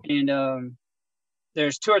 And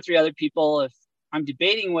there's 2 or 3 other people. If I'm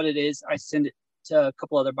debating what it is, I send it to a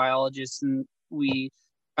couple other biologists, and I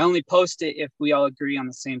only post it if we all agree on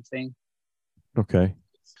the same thing. Okay.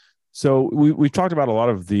 So we've talked about a lot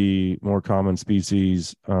of the more common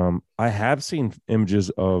species. I have seen images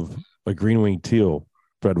of a green-winged teal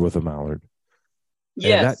bred with a mallard.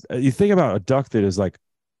 Yes. And you think about a duck that is like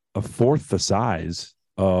a fourth the size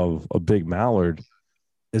of a big mallard.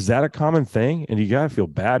 Is that a common thing? And you got to feel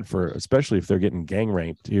bad for, especially if they're getting gang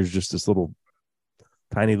raped. Here's just this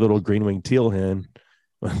tiny little green-winged teal hen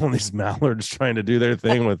with all these mallards trying to do their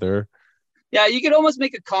thing with her. Yeah, you could almost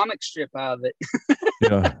make a comic strip out of it.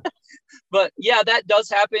 Yeah. But yeah, that does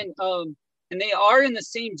happen. And they are in the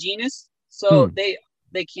same genus, so they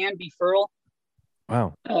can be fertile.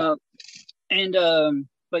 Wow. But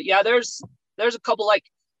yeah, there's a couple, like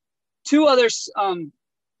 2 other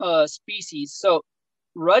species. So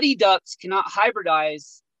ruddy ducks cannot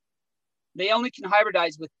hybridize. They only can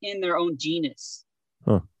hybridize within their own genus.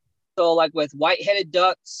 Huh. So like with white-headed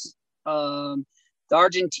ducks, the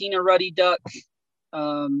Argentina ruddy duck,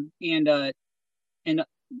 and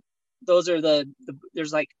those are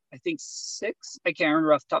there's like, I think 6. I can't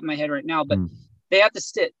remember off the top of my head right now, but they have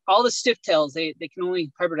to all the stiff tails. They can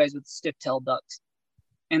only hybridize with stiff tail ducks.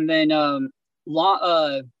 And then the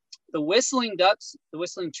whistling ducks, the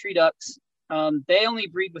whistling tree ducks, they only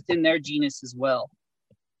breed within their genus as well.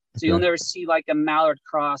 So you'll never see like a mallard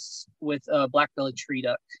cross with a black-bellied tree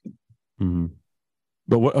duck. Mm-hmm.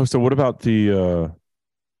 But what about the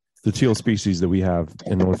teal species that we have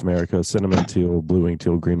in North America? Cinnamon teal, blue-winged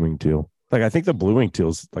teal, green-winged teal. Like I think the blue-winged teal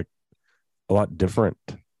is like a lot different.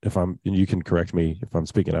 And you can correct me if I'm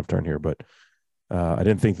speaking out of turn here, but I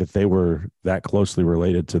didn't think that they were that closely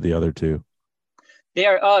related to the other 2. They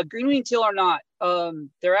are green-winged teal are not.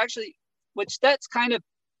 They're actually, which that's kind of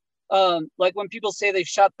like when people say they've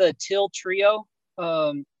shot the teal trio.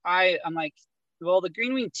 I'm like, well, the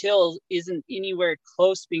green-winged teal isn't anywhere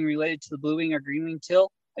close to being related to the blue-wing or green-winged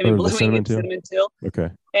teal. I mean, blue-wing and cinnamon teal. Okay.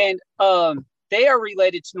 And they are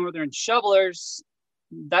related to northern shovelers.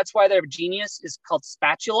 That's why their genus is called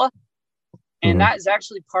Spatula. And that is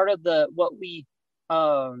actually part of what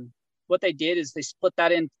they did is they split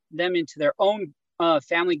them into their own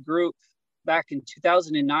family group back in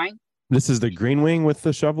 2009. This is the green wing with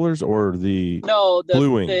the shovelers or the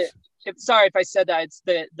blue wings? Sorry if I said that. It's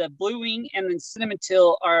the blue wing and then cinnamon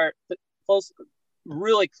teal are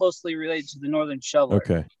really closely related to the northern shoveler.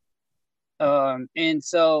 Okay. And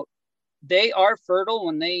so they are fertile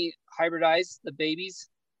when they hybridize the babies.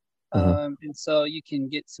 And so you can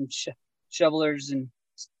get some shovelers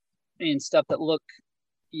and stuff that look,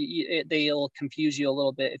 they'll confuse you a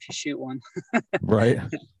little bit if you shoot one. Right.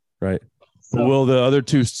 So, will the other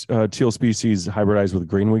 2 teal species hybridize with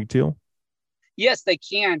green-winged teal? Yes, they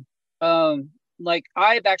can. Like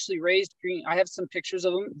I've actually raised green. I have some pictures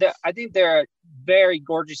of them. I think they're a very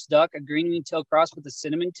gorgeous duck, a green-winged teal cross with a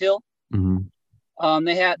cinnamon teal.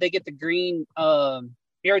 They get the green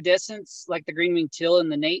iridescence like the green-winged teal in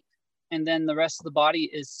the nape, and then the rest of the body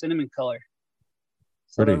is cinnamon color.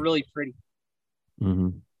 So they're really pretty.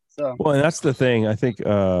 So well, and that's the thing. I think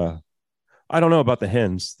I don't know about the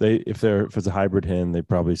hens. If it's a hybrid hen, they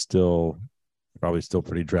probably still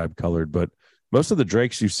pretty drab colored. But most of the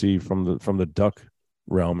drakes you see from the duck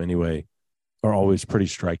realm anyway are always pretty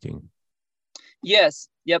striking. Yes,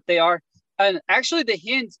 yep, they are. And actually, the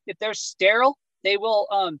hens, if they're sterile, they will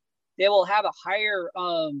have a higher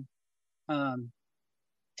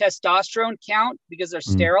testosterone count because they're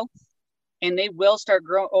sterile, and they will start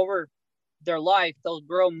growing over their life. They'll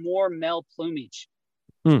grow more male plumage.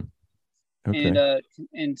 Okay.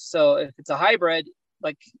 And so if it's a hybrid,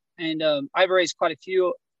 I've raised quite a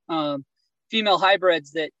few female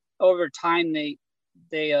hybrids that over time they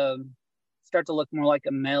start to look more like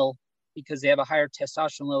a male because they have a higher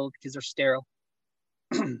testosterone level because they're sterile.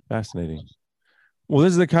 Fascinating. Well,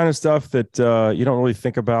 this is the kind of stuff that you don't really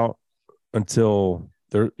think about until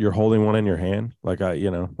you're holding one in your hand.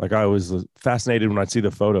 I was fascinated when I'd see the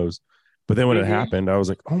photos. But then when it happened, I was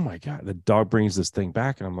like, oh my God, the dog brings this thing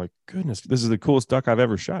back. And I'm like, goodness, this is the coolest duck I've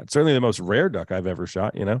ever shot. Certainly the most rare duck I've ever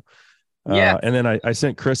shot, Yeah. And then I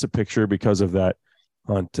sent Chris a picture because of that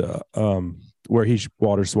hunt where he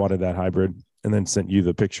water swatted that hybrid and then sent you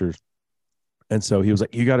the pictures. And so he was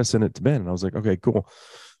like, you got to send it to Ben. And I was like, okay, cool.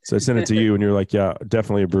 So I sent it to you and you're like, yeah,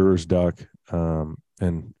 definitely a brewer's duck.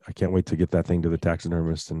 And I can't wait to get that thing to the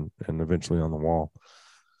taxidermist and eventually on the wall.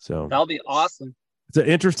 So that'll be awesome. It's an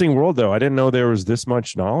interesting world, though. I didn't know there was this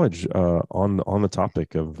much knowledge on the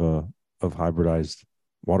topic of hybridized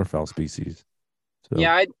waterfowl species. So.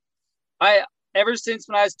 Yeah, I ever since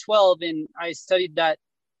when I was 12 and I studied that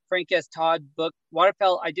Frank S. Todd book,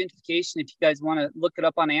 Waterfowl Identification. If you guys want to look it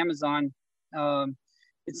up on Amazon,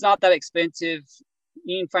 it's not that expensive.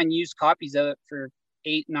 You can find used copies of it for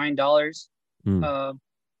 $8-9.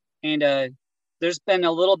 And there's been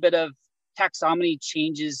a little bit of taxonomy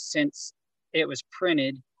changes since it was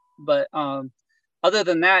printed, but other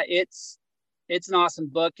than that, it's an awesome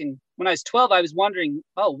book. And when I was 12, I was wondering,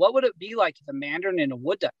 what would it be like if a mandarin and a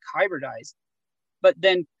wood duck hybridized? But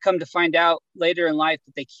then come to find out later in life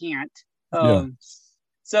that they can't.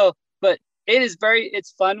 So, but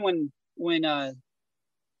it's fun when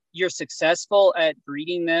you're successful at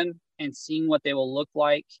breeding them and seeing what they will look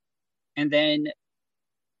like. And then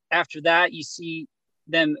after that, you see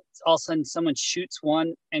them, all of a sudden someone shoots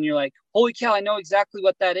one and you're like, holy cow, I know exactly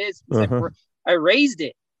what that is. I raised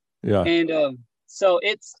it. Yeah. And so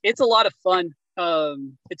it's a lot of fun.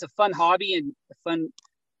 It's a fun hobby and a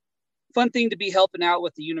fun thing to be helping out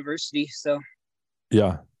with the university. So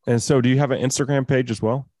yeah. And so do you have an Instagram page as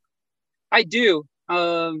well? I do.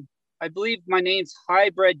 I believe my name's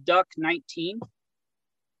Hybrid Duck 19.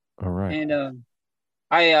 All right. And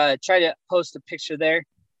I try to post a picture there.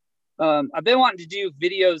 I've been wanting to do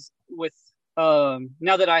videos with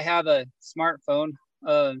now that I have a smartphone,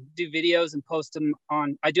 do videos and post them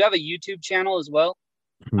on. I do have a YouTube channel as well,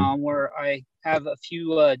 where I have a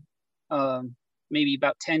few maybe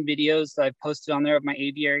about 10 videos that I've posted on there of my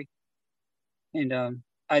aviary. And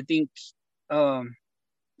I think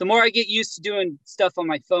the more I get used to doing stuff on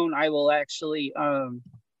my phone, I will actually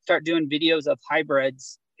start doing videos of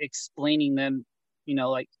hybrids, explaining them,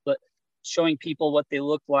 showing people what they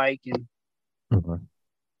look like and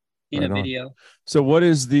in a video. So what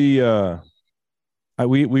is the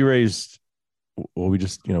we raised, well, we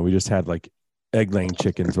just had like egg-laying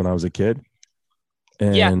chickens when I was a kid.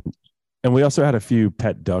 And we also had a few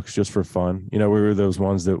pet ducks just for fun. We were those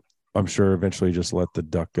ones that I'm sure eventually just let the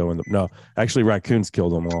duck go no, actually raccoons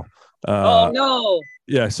killed them all. Oh no.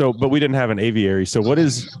 Yeah. So, but we didn't have an aviary. So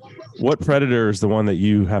what predator is the one that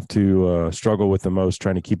you have to struggle with the most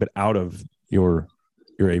trying to keep it out of your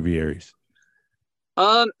aviaries?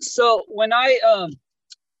 So when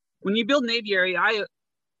you build an aviary,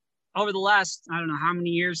 over the last, I don't know how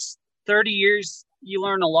many years, 30 years, you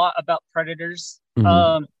learn a lot about predators.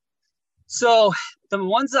 So the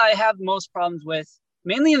ones that I have the most problems with,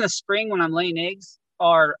 mainly in the spring when I'm laying eggs,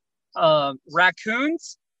 are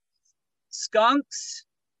raccoons, skunks,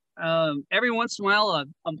 every once in a while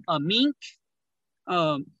a mink,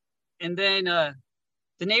 and then the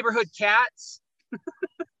neighborhood cats.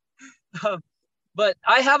 But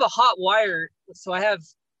I have a hot wire, so I have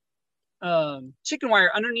chicken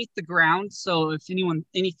wire underneath the ground. So if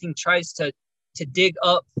anything tries to dig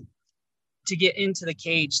up to get into the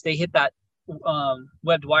cage, they hit that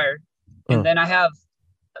webbed wire. And then I have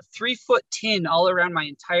a 3-foot tin all around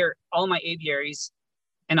all my aviaries,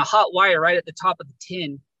 and a hot wire right at the top of the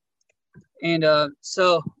tin. And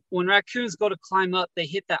so when raccoons go to climb up, they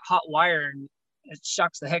hit that hot wire and it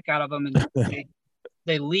shocks the heck out of them, and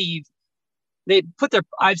they leave.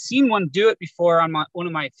 I've seen one do it before on one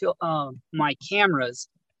of my cameras,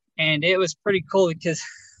 and it was pretty cool because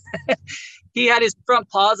he had his front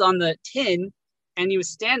paws on the tin and he was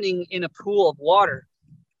standing in a pool of water,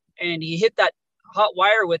 and he hit that hot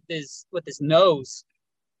wire with his nose,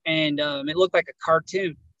 and it looked like a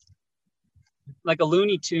cartoon, like a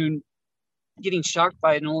Looney Tune getting shocked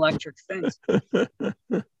by an electric fence.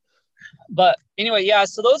 But anyway, yeah,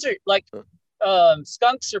 so those are like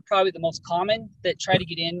skunks are probably the most common that try to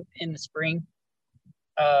get in the spring.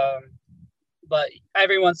 But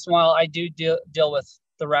every once in a while I do deal with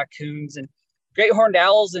the raccoons and great horned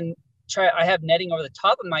owls, and I have netting over the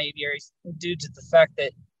top of my aviaries due to the fact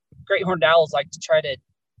that great horned owls like to try to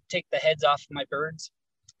take the heads off of my birds.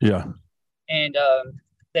 Yeah. And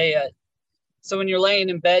so when you're laying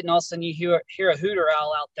in bed and all of a sudden you hear a hooter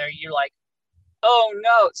owl out there, you're like, oh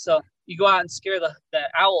no. So you go out and scare the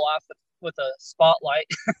owl off with a spotlight.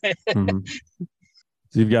 So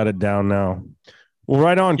you've got it down now. Well,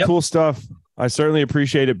 right on. Yep. Cool stuff. I certainly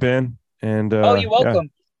appreciate it, Ben. And you're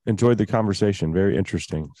welcome. Yeah, enjoyed the conversation. Very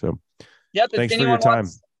interesting. So thanks for your time.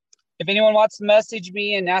 If anyone wants to message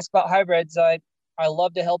me and ask about hybrids, I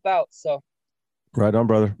love to help out. So right on,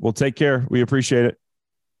 brother. Well, take care. We appreciate it.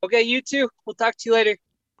 Okay, you too. We'll talk to you later.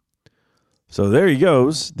 So there he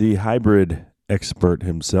goes, the hybrid expert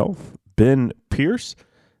himself, Ben Pierce.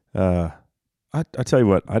 I tell you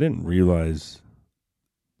what, I didn't realize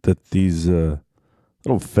that these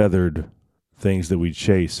little feathered things that we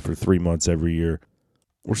chase for 3 months every year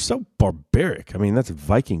we're so barbaric. I mean, that's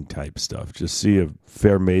Viking type stuff. Just see a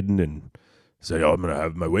fair maiden and say, "Oh, I'm going to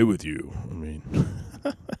have my way with you." I mean,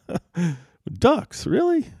 ducks,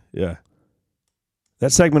 really? Yeah.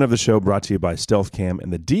 That segment of the show brought to you by Stealth Cam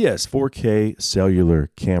and the DS4K cellular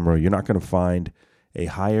camera. You're not going to find a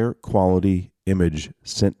higher quality image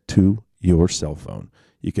sent to your cell phone.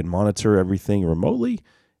 You can monitor everything remotely.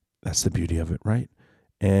 That's the beauty of it, right?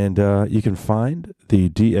 And you can find the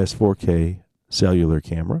DS4K cellular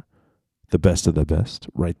camera, the best of the best,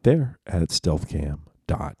 right there at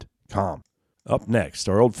stealthcam.com. Up next,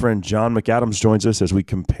 our old friend John McAdams joins us as we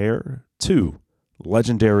compare two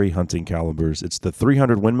legendary hunting calibers. It's the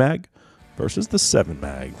 300 Win Mag versus the 7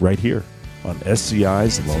 Mag right here on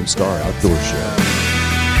SCI's Lone Star Outdoor Show.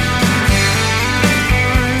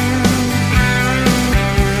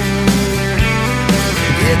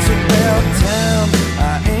 It's about time,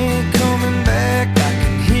 I ain't coming back. I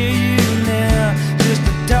can hear you now, just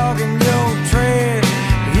a dog in your trash.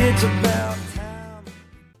 It's about time.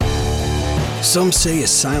 Some say a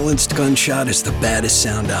silenced gunshot is the baddest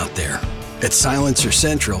sound out there. At Silencer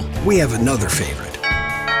Central, we have another favorite.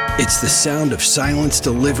 It's the sound of silence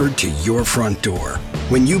delivered to your front door.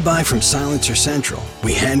 When you buy from Silencer Central,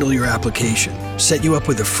 we handle your application, set you up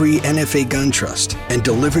with a free NFA gun trust, and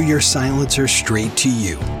deliver your silencer straight to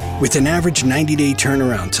you. With an average 90-day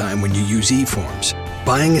turnaround time when you use eForms,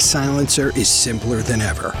 buying a silencer is simpler than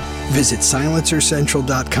ever. Visit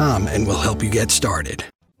silencercentral.com and we'll help you get started.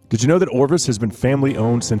 Did you know that Orvis has been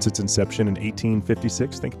family-owned since its inception in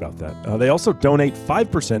 1856? Think about that. They also donate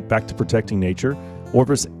 5% back to protecting nature.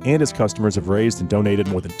 Orvis and its customers have raised and donated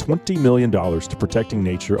more than $20 million to protecting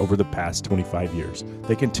nature over the past 25 years.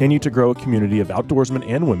 They continue to grow a community of outdoorsmen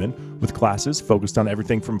and women with classes focused on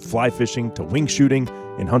everything from fly fishing to wing shooting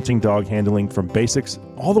and hunting dog handling, from basics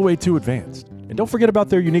all the way to advanced. And don't forget about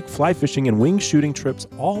their unique fly fishing and wing shooting trips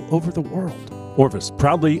all over the world. Orvis,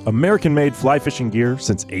 proudly American-made fly fishing gear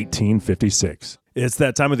since 1856. It's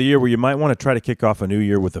that time of the year where you might want to try to kick off a new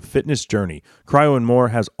year with a fitness journey. Cryo & More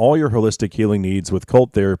has all your holistic healing needs with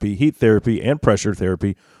cold therapy, heat therapy, and pressure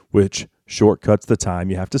therapy, which shortcuts the time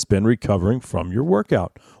you have to spend recovering from your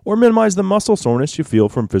workout or minimize the muscle soreness you feel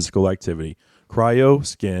from physical activity. Cryo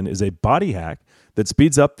Skin is a body hack that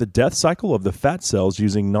speeds up the death cycle of the fat cells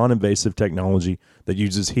using non-invasive technology that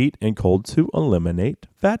uses heat and cold to eliminate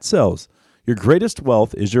fat cells. Your greatest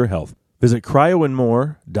wealth is your health. Visit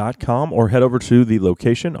cryoandmore.com or head over to the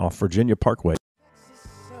location off Virginia Parkway.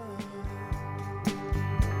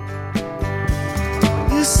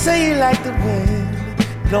 You say you like the wind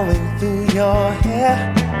blowing through your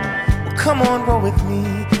hair. Well, come on, roll with me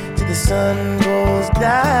till the sun goes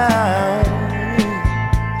down.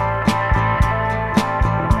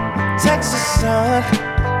 Texas sun.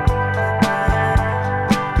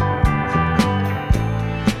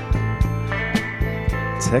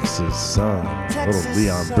 Texas Sun. Little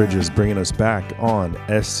Leon Bridges bringing us back on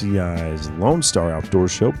SCI's Lone Star Outdoor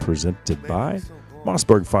Show, presented by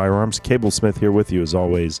Mossberg Firearms. Cable Smith here with you as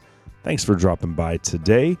always. Thanks for dropping by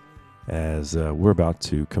today as we're about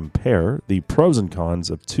to compare the pros and cons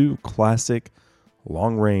of two classic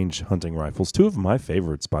long-range hunting rifles. Two of my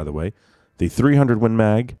favorites, by the way. The 300 Win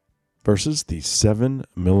Mag versus the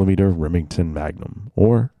 7mm Remington Magnum,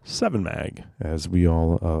 or 7 Mag, as we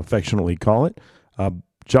all affectionately call it.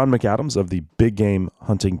 John McAdams of the Big Game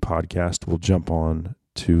Hunting Podcast will jump on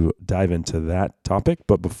to dive into that topic.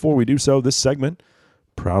 But before we do so, this segment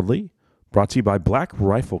proudly brought to you by Black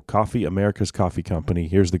Rifle Coffee, America's coffee company.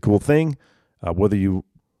 Here's the cool thing. Whether you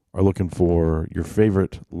are looking for your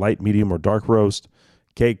favorite light, medium, or dark roast,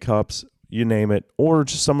 K-Cups, you name it, or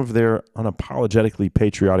just some of their unapologetically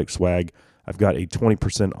patriotic swag, I've got a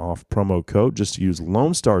 20% off promo code. Just use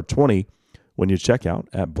Lone Star 20 when you check out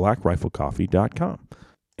at blackriflecoffee.com.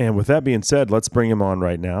 And with that being said, let's bring him on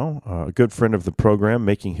right now. A good friend of the program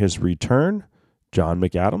making his return, John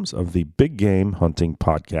McAdams of the Big Game Hunting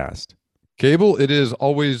Podcast. Cable, it is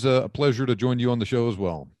always a pleasure to join you on the show as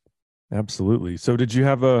well. Absolutely. So did you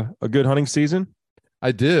have a good hunting season?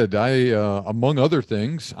 I did. Among other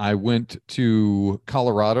things, I went to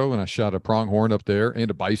Colorado and I shot a pronghorn up there and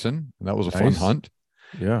a bison. And that was a fun hunt.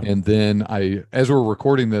 Yeah. And then as we're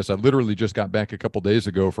recording this, I literally just got back a couple days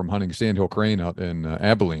ago from hunting sandhill crane out in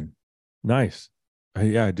Abilene. Nice.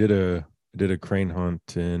 I did a crane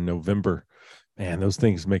hunt in November. Man, those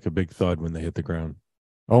things make a big thud when they hit the ground.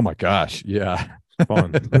 Oh my gosh. Yeah.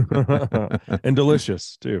 Fun. And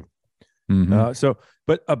delicious too. Mm-hmm.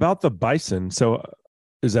 But about the bison, so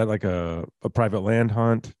is that like a private land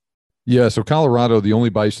hunt? Yeah. So Colorado, the only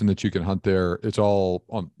bison that you can hunt there, it's all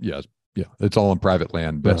on, it's all on private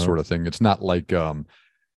land, that sort of thing. It's not like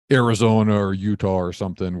Arizona or Utah or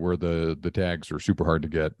something where the tags are super hard to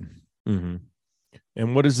get. Mm-hmm.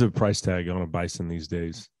 And what is the price tag on a bison these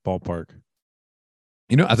days? Ballpark.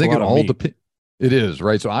 I think it all depends. It is,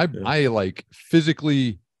 right? So I like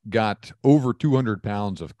physically got over 200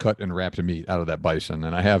 pounds of cut and wrapped meat out of that bison.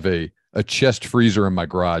 And I have a chest freezer in my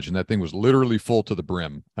garage, and that thing was literally full to the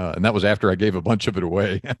brim. And that was after I gave a bunch of it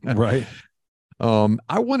away. Right.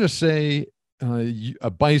 I want to say a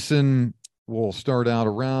bison will start out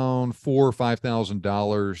around $4,000 or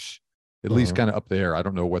 $5,000, at least kind of up there. I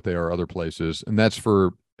don't know what they are other places. And that's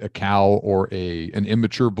for a cow or an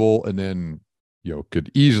immature bull. And then, could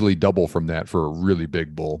easily double from that for a really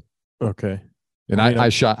big bull. Okay. And I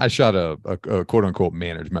shot a quote unquote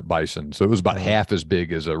management bison. So it was about half as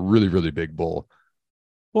big as a really, really big bull.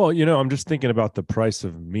 Well, I'm just thinking about the price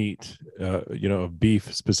of meat, of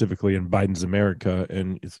beef specifically in Biden's America,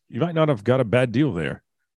 and you might not have got a bad deal there.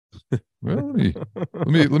 Well,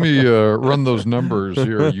 let me run those numbers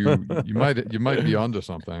here. You might be onto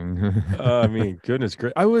something. I mean, goodness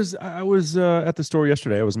gracious! I was at the store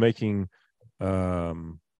yesterday. I was making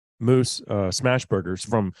moose smash burgers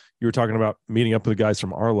from. You were talking about meeting up with the guys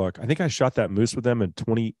from Arluck. I think I shot that moose with them in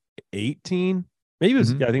 2018. Maybe it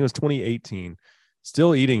was. Yeah, I think it was 2018.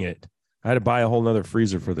 Still eating it. I had to buy a whole nother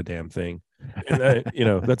freezer for the damn thing. And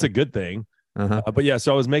that's a good thing. But yeah,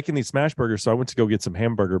 so I was making these smash burgers. So I went to go get some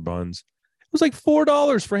hamburger buns. It was like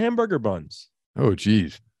 $4 for hamburger buns. Oh,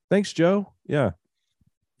 geez. Thanks, Joe. Yeah.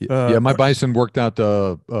 Yeah, my bison worked out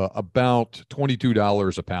about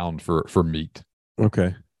 $22 a pound for meat.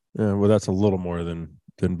 Okay. Yeah, well, that's a little more than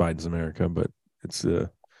Biden's America, but it's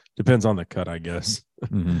depends on the cut, I guess.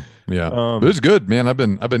 Mm-hmm. Yeah, but it's good, man. I've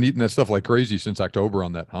been eating that stuff like crazy since October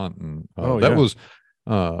on that hunt, and that was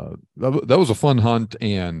a fun hunt.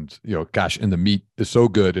 And gosh, and the meat is so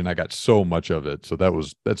good, and I got so much of it. So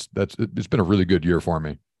it's been a really good year for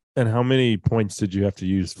me. And how many points did you have to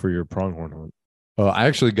use for your pronghorn hunt? I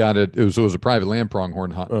actually got it. It was a private land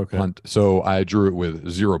pronghorn hunt. So I drew it with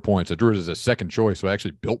 0 points. I drew it as a second choice. So I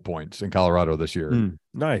actually built points in Colorado this year.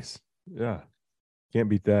 Nice. Yeah. Can't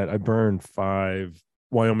beat that. I burned 5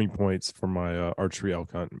 Wyoming points for my archery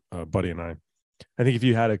elk hunt, buddy and I. I think if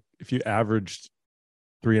you averaged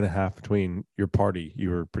 3.5 between your party,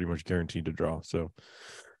 you were pretty much guaranteed to draw. So,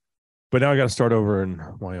 but now I got to start over in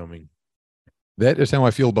Wyoming. That is how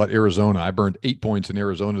I feel about Arizona. I burned 8 points in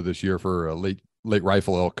Arizona this year for a late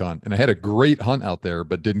rifle elk hunt, and I had a great hunt out there,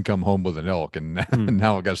 but didn't come home with an elk, and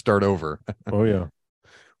now I got to start over. Oh yeah.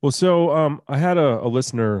 Well, so I had a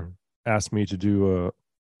listener ask me to do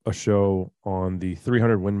a show on the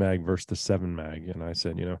 300 Win Mag versus the 7 Mag, and I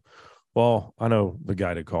said, well, I know the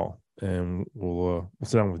guy to call, and we'll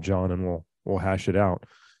sit down with John and we'll hash it out.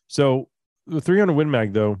 So the 300 Win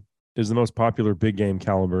Mag, though, is the most popular big game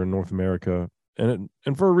caliber in North America, and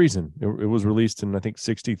for a reason. It was released in, I think,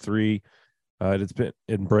 1963. It's been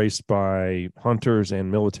embraced by hunters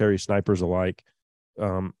and military snipers alike.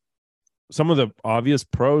 Some of the obvious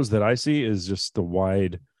pros that I see is just the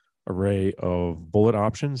wide array of bullet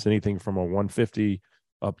options, anything from a 150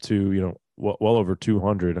 up to, well over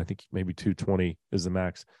 200. I think maybe 220 is the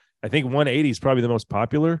max. I think 180 is probably the most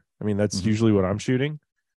popular. I mean, that's usually what I'm shooting.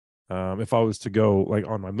 If I was to go like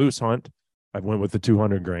on my moose hunt, I went with the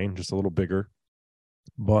 200 grain, just a little bigger.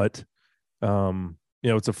 But,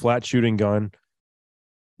 it's a flat shooting gun.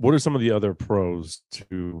 What are some of the other pros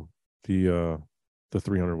to the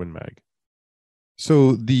 300 Win Mag?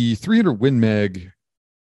 So the 300 Win Mag,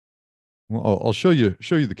 well, I'll show you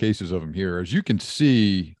the cases of them here. As you can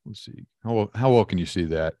see, let's see, how well can you see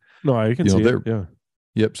that? No, I can see it. Yeah.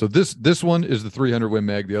 Yep. So this one is the 300 Win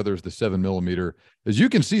Mag. The other is the 7mm. As you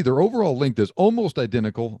can see, their overall length is almost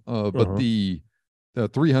identical, but the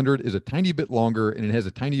 300 is a tiny bit longer, and it has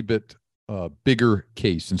a tiny bit bigger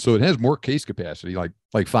case, and so it has more case capacity, like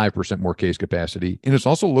 5% more case capacity, and it's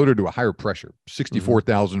also loaded to a higher pressure,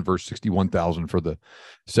 64,000 versus 61,000 for the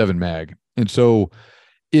 7 Mag, and so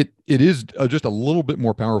it is just a little bit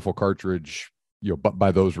more powerful cartridge, but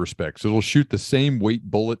by those respects. It'll shoot the same weight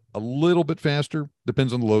bullet a little bit faster,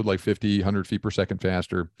 depends on the load, like 50, 100 feet per second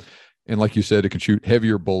faster, and like you said, it can shoot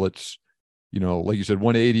heavier bullets. Like you said,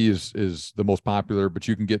 180 is the most popular, but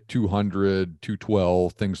you can get 200,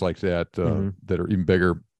 212, things like that, that are even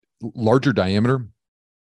bigger, larger diameter.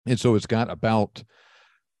 And so it's got about,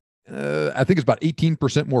 I think it's about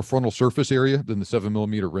 18% more frontal surface area than the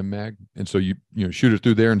 7mm rim mag. And so you shoot it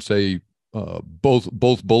through there and say,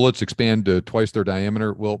 both bullets expand to twice their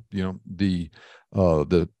diameter. Well, the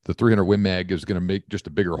 300 Win Mag is going to make just a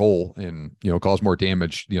bigger hole and cause more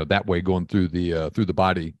damage that way going through the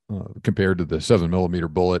body compared to the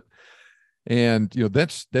 7mm bullet. And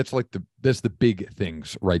that's like that's the big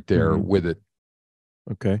things right there with it.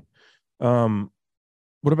 Okay.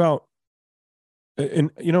 What about,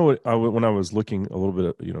 and what, when I was looking a little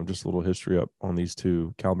bit, just a little history up on these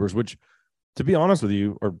two calibers, which, to be honest with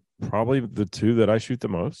you, are probably the two that I shoot the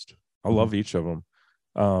most. I love each of them.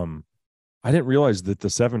 I didn't realize that the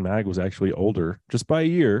 7 mag was actually older just by a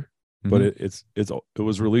year, but it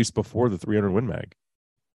was released before the 300 Win Mag.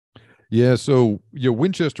 Yeah, so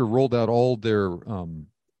Winchester rolled out all their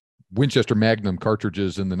Winchester Magnum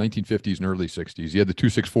cartridges in the 1950s and early 60s. You had the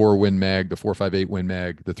 264 Win Mag, the 458 Win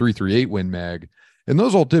Mag, the 338 Win Mag, and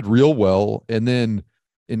those all did real well. And then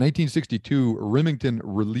in 1962, Remington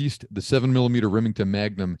released the 7mm Remington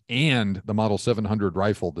Magnum and the Model 700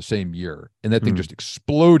 rifle the same year, and that thing just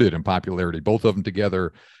exploded in popularity, both of them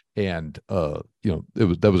together. And that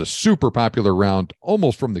was a super popular round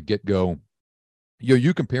almost from the get-go.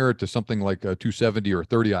 You compare it to something like a 270 or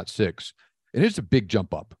 30-06, and it's a big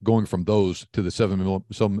jump up going from those to the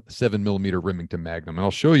 7mm Remington Magnum. And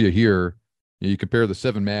I'll show you here. You compare the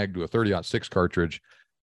 7 mag to a 30-06 cartridge.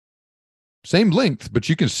 Same length, but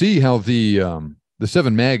you can see how the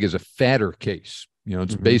 7 mag is a fatter case.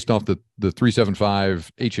 It's based off the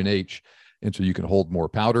 375 H&H, and so you can hold more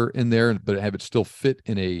powder in there, but have it still fit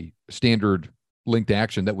in a standard linked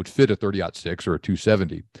action that would fit a 30-06 or a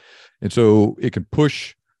 270. And so it can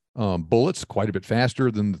push bullets quite a bit faster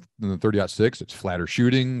than the 30-06. It's flatter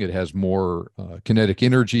shooting. It has more kinetic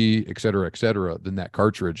energy, et cetera, than that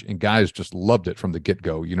cartridge. And guys just loved it from the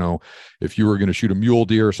get-go. If you were going to shoot a mule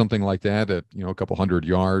deer or something like that at, a couple 100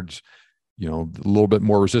 yards, a little bit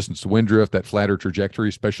more resistance to wind drift, that flatter trajectory,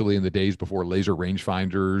 especially in the days before laser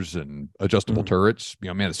rangefinders and adjustable turrets.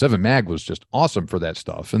 The 7 mag was just awesome for that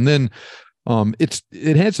stuff. And then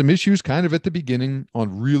it had some issues kind of at the beginning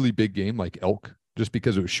on really big game like elk, just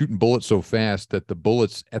because it was shooting bullets so fast that the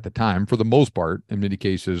bullets at the time, for the most part, in many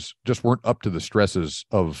cases, just weren't up to the stresses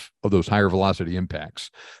of those higher velocity impacts.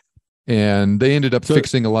 And they ended up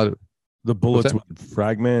fixing a lot of the bullets would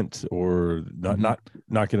fragment or not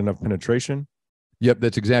get enough penetration. Yep,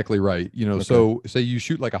 that's exactly right. So say you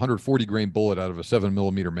shoot like a 140 grain bullet out of a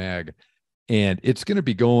 7mm mag, and it's going to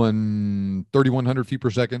be going 3,100 feet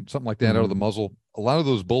per second, something like that, out of the muzzle. A lot of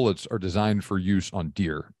those bullets are designed for use on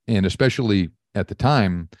deer, and especially at the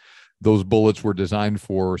time, those bullets were designed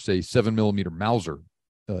for, say, 7mm Mauser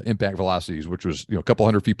impact velocities, which was a couple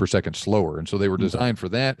 100 feet per second slower, and so they were designed for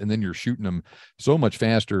that. And then you're shooting them so much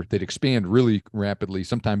faster, they'd expand really rapidly.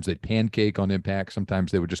 Sometimes they'd pancake on impact. Sometimes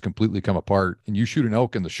they would just completely come apart. And you shoot an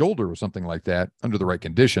elk in the shoulder or something like that under the right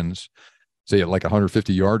conditions, say at like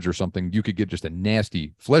 150 yards or something, you could get just a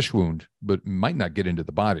nasty flesh wound, but might not get into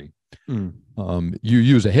the body. You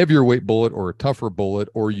use a heavier weight bullet or a tougher bullet,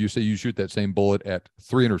 or you say you shoot that same bullet at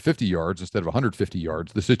 350 yards instead of 150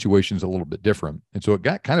 yards. The situation's a little bit different. And so it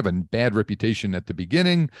got kind of a bad reputation at the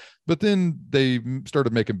beginning, but then they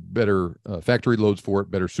started making better factory loads for it,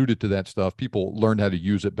 better suited to that stuff. People learned how to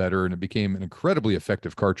use it better, and it became an incredibly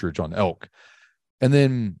effective cartridge on elk. And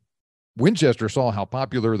then Winchester saw how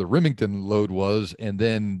popular the Remington load was, and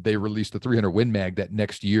then they released the 300 Win Mag that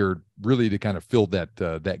next year, really to kind of fill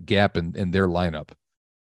that gap in their lineup.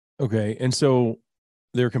 Okay, and so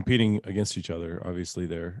they're competing against each other. Obviously,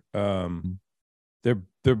 they're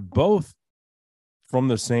both from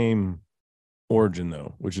the same origin,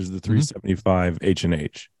 though, which is the 375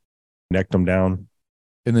 H&H. Necked them down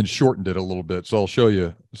and then shortened it a little bit. So I'll show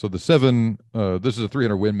you. So the 7, this is a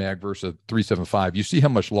 300 Win Mag versus a 375. You see how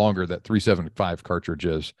much longer that 375 cartridge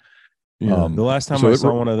is. Yeah. The last time I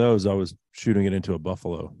saw one of those, I was shooting it into a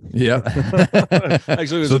buffalo. Yeah.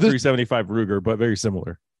 Actually, it was a 375 Ruger, but very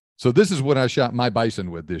similar. So this is what I shot my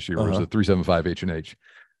bison with this year, was a 375 H&H.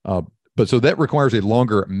 But so that requires a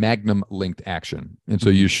longer Magnum linked action. And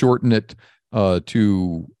so you shorten it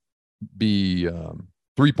to be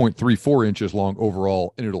 3.34 inches long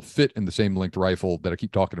overall, and it'll fit in the same linked rifle that I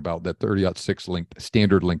keep talking about, that 30-06 linked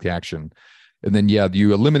standard linked action. And then,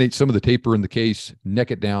 you eliminate some of the taper in the case,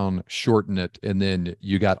 neck it down, shorten it, and then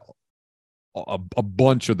you got a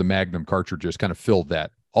bunch of the Magnum cartridges kind of filled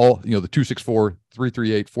that. All, the 264,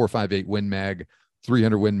 338, 458 Win Mag,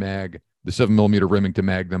 300 Win Mag, the 7mm Remington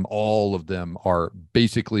Magnum, all of them are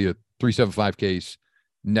basically a 375 case,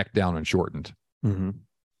 neck down and shortened.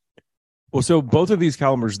 Well, so both of these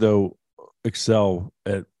calibers, though, excel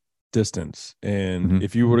at distance. And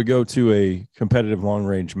if you were to go to a competitive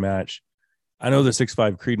long-range match, I know the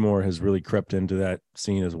 6.5 Creedmoor has really crept into that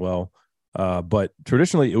scene as well. But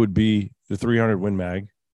traditionally, it would be the 300 Win Mag,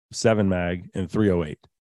 7 Mag, and 308.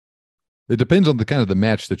 It depends on the kind of the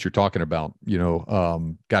match that you're talking about.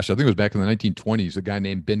 Gosh, I think it was back in the 1920s. A guy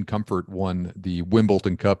named Ben Comfort won the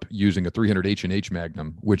Wimbledon Cup using a 300 H&H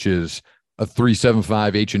Magnum, which is a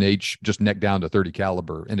 375 H&H, just neck down to 30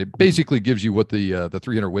 caliber, and it basically gives you what the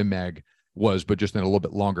 300 Win Mag was, but just in a little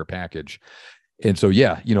bit longer package. And so,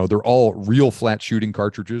 yeah, they're all real flat shooting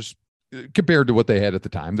cartridges compared to what they had at the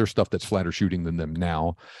time. There's stuff that's flatter shooting than them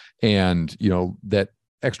now, and that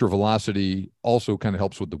extra velocity also kind of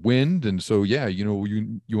helps with the wind. And so, yeah, you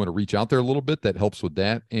want to reach out there a little bit. That helps with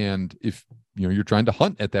that. And if, you're trying to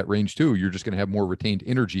hunt at that range too, you're just going to have more retained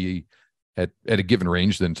energy at a given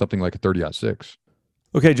range than something like a 30-06.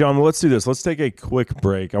 Okay, John, well, let's do this. Let's take a quick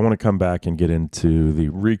break. I want to come back and get into the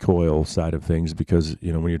recoil side of things because,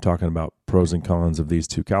 when you're talking about pros and cons of these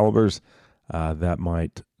two calibers, that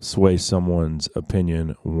might sway someone's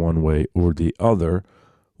opinion one way or the other.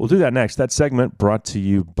 We'll do that next. That segment brought to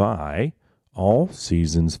you by All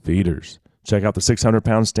Seasons Feeders. Check out the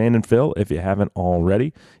 600-pound stand and fill if you haven't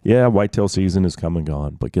already. Yeah, whitetail season is come and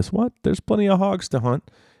gone, but guess what? There's plenty of hogs to hunt.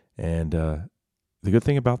 And the good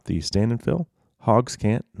thing about the stand and fill, hogs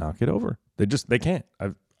can't knock it over. They can't.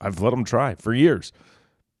 I've let them try for years.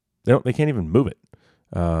 They can't even move it.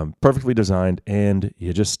 Perfectly designed, and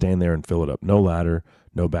you just stand there and fill it up. No ladder,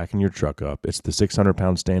 no backing your truck up. It's the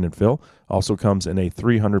 600-pound stand and fill. Also comes in a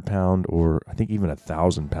 300-pound or I think even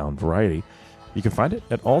 1,000-pound variety. You can find it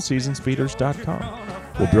at allseasonsfeeders.com.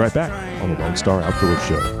 We'll be right back on the Lone Star Outdoors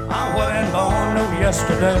Show. I wasn't born no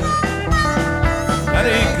yesterday. Got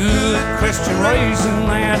a good Christian raising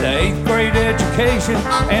and an 8th grade education.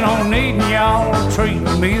 Ain't on needing y'all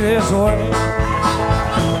treating me this way.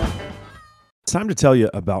 It's time to tell you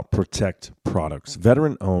about Protect products.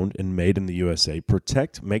 Veteran-owned and made in the USA,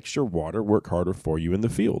 Protect makes your water work harder for you in the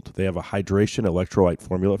field. They have a hydration electrolyte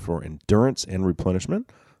formula for endurance and replenishment.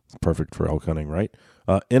 It's perfect for elk hunting, right?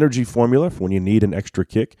 Energy formula for when you need an extra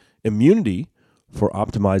kick. Immunity for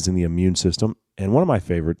optimizing the immune system. And one of my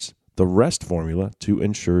favorites, the Rest formula to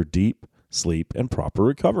ensure deep sleep and proper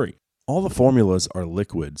recovery. All the formulas are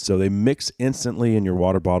liquid, so they mix instantly in your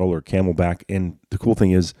water bottle or Camelback. And the cool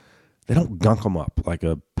thing is, they don't gunk them up like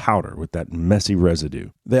a powder with that messy residue.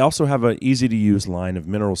 They also have an easy-to-use line of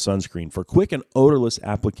mineral sunscreen for quick and odorless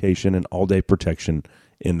application and all-day protection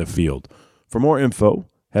in the field. For more info,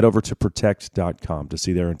 head over to protect.com to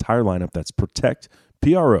see their entire lineup. That's Protect,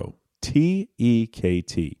 PROTEKT.com.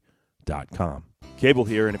 Cable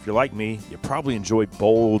here, and if you're like me, you probably enjoy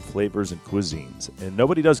bold flavors and cuisines. And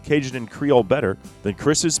nobody does Cajun and Creole better than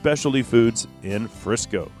Chris's Specialty Foods in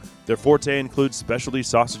Frisco. Their forte includes specialty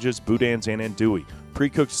sausages, boudins, and andouille,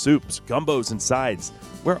 pre-cooked soups, gumbos, and sides,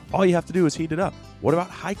 where all you have to do is heat it up. What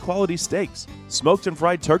about high-quality steaks, smoked and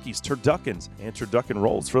fried turkeys, turduckens, and turducken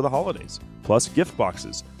rolls for the holidays, plus gift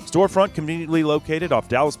boxes. Storefront conveniently located off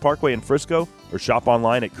Dallas Parkway in Frisco, or shop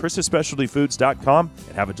online at chrisspecialtyfoods.com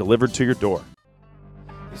and have it delivered to your door.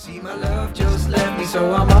 You see, my love just left me,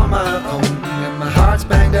 so I'm on my own. And my heart's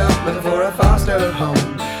banged up, looking for a foster home.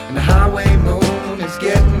 And the highway moon is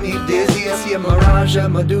getting me dizzy. I see a mirage of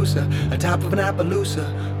Medusa atop of an Appaloosa.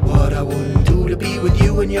 What I wouldn't do to be with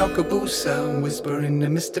you in your caboose. I'm whispering to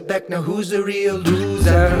Mr. Beck, now who's the real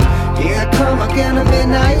loser? Here come again a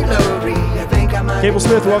midnight lottery. I think I might. Cable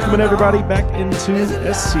Smith, welcoming everybody back into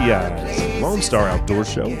SCI's Lone Star Outdoor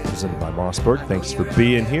Show, presented by Mossberg. Thanks for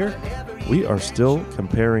being here. We are still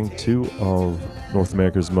comparing two of North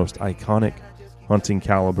America's most iconic hunting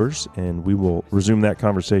calibers, and we will resume that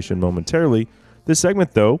conversation momentarily. This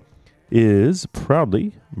segment, though, is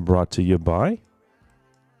proudly brought to you by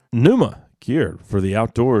Numa gear for the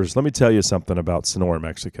outdoors. Let me tell you something about Sonora,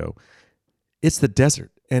 Mexico. It's the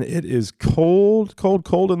desert, and it is cold, cold,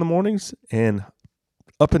 cold in the mornings and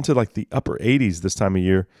up into like the upper 80s this time of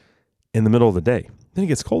year in the middle of the day. Then it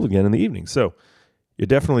gets cold again in the evening. So you're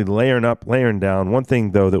definitely layering up, layering down. One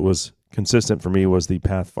thing, though, that was consistent for me was the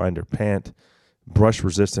Pathfinder pant. Brush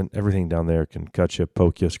resistant. Everything down there can cut you,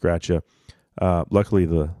 poke you, scratch you. Luckily,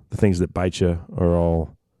 the things that bite you are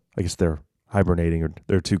all, I guess they're hibernating or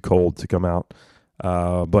they're too cold to come out.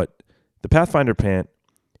 But the Pathfinder pant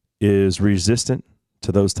is resistant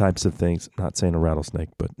to those types of things. I'm not saying a rattlesnake,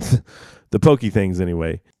 but the pokey things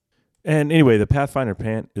anyway. And anyway, the Pathfinder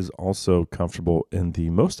pant is also comfortable in the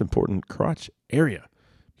most important crotch area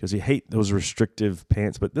because you hate those restrictive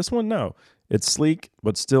pants. But this one, no. It's sleek,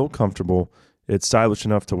 but still comfortable. It's stylish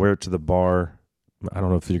enough to wear it to the bar. I don't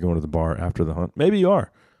know if you're going to the bar after the hunt. Maybe you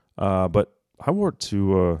are. But I wore it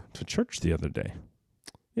to church the other day.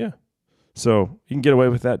 Yeah. So you can get away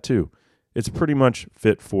with that too. It's pretty much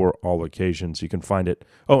fit for all occasions. You can find it.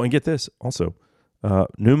 Oh, and get this also.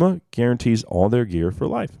 Numa guarantees all their gear for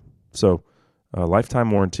life. So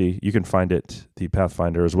lifetime warranty. You can find it, the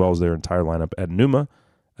Pathfinder, as well as their entire lineup at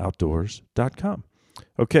numaoutdoors.com.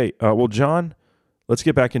 Okay, well, John, let's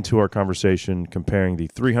get back into our conversation comparing the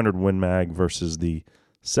 300 Win Mag versus the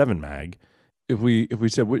 7 Mag. If we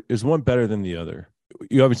said, is one better than the other?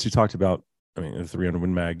 You obviously talked about, the 300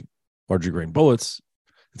 Win Mag, larger grain bullets.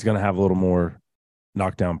 It's going to have a little more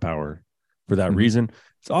knockdown power for that reason.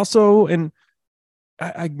 It's also, and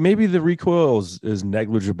maybe the recoil is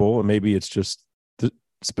negligible, and maybe it's just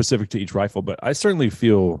specific to each rifle, but I certainly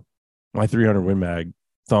feel my 300 Win Mag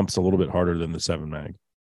thumps a little bit harder than the 7 Mag.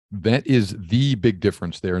 That is the big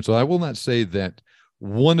difference there. And so I will not say that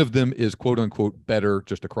one of them is quote unquote better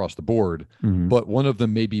just across the board, but one of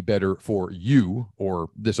them may be better for you or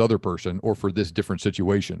this other person or for this different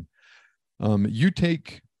situation. You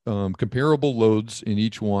take comparable loads in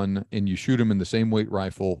each one and you shoot them in the same weight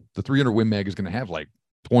rifle, the 300 Win Mag is going to have like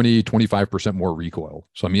 20-25% more recoil.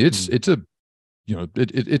 So it's a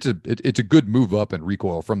good move up in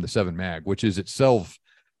recoil from the 7 Mag, which is itself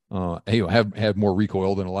have more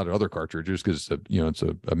recoil than a lot of other cartridges because it's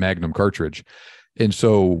a Magnum cartridge. And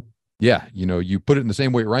so you put it in the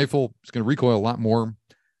same weight rifle, it's going to recoil a lot more.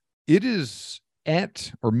 It is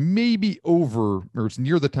at or maybe over, or it's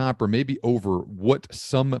near the top or maybe over what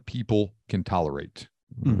some people can tolerate.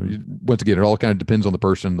 Once again, it all kind of depends on the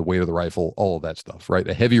person, the weight of the rifle, all of that stuff, right?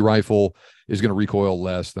 A heavy rifle is going to recoil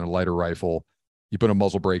less than a lighter rifle. You put a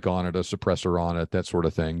muzzle brake on it, a suppressor on it, that sort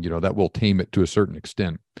of thing, that will tame it to a certain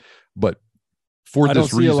extent. But for I this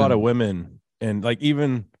don't see reason, a lot of women, and like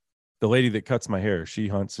even the lady that cuts my hair, she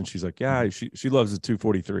hunts and she's like, yeah, she loves the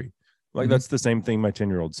 243. Like that's the same thing my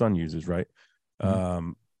 10-year-old son uses, right?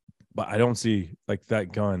 But I don't see like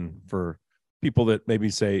that gun for people that maybe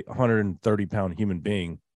say 130-pound human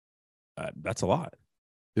being. That's a lot.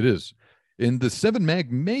 It is. And the 7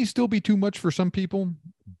 Mag may still be too much for some people,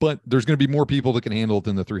 but there's going to be more people that can handle it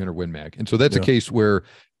than the 300 Win Mag. And so that's a case where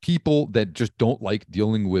people that just don't like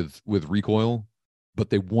dealing with recoil, but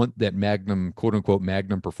they want that Magnum, quote unquote,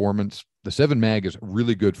 Magnum performance, the 7 Mag is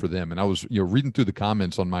really good for them. And I was, reading through the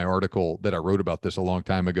comments on my article that I wrote about this a long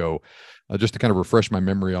time ago, just to kind of refresh my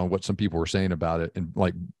memory on what some people were saying about it. And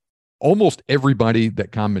like almost everybody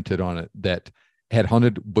that commented on it that had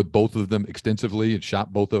hunted with both of them extensively and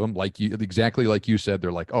shot both of them, exactly like you said,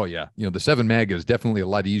 they're like, oh yeah, the 7 Mag is definitely a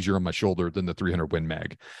lot easier on my shoulder than the 300 Win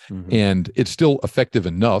Mag. And it's still effective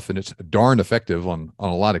enough, and it's darn effective on a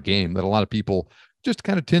lot of game that a lot of people just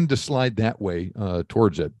kind of tend to slide that way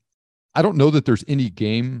towards it. I don't know that there's any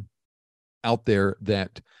game out there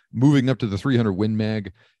that moving up to the 300 Win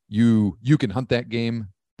Mag, you can hunt that game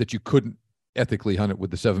that you couldn't ethically hunt it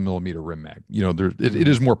with the 7mm Rim Mag. It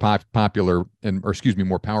is more popular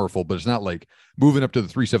more powerful, but it's not like moving up to the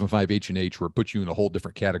 375 H&H where it puts you in a whole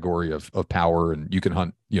different category of power, and you can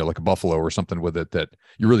hunt, like a buffalo or something with it that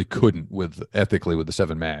you really couldn't ethically with the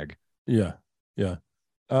 7 Mag. Yeah. Yeah.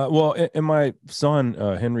 Well, and my son,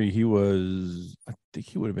 Henry, I think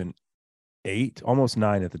he would have been 8, almost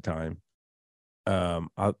 9 at the time.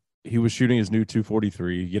 He was shooting his new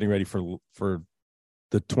 243, getting ready for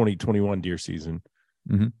the 2021 deer season.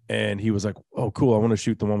 And he was like, oh, cool, I want to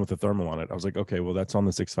shoot the one with the thermal on it. I was like, okay, well, that's on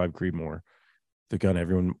the 6.5 Creedmoor, the gun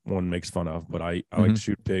everyone makes fun of, but I like to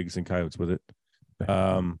shoot pigs and coyotes with it.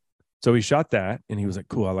 So he shot that, and he was like,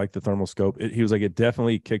 cool, I like the thermal scope. He was like, it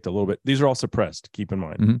definitely kicked a little bit. These are all suppressed, keep in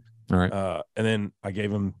mind. All right. And then I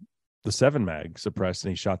gave him the 7 Mag suppressed,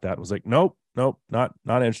 and he shot that and was like, nope, not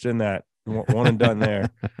interested in that. One and done there.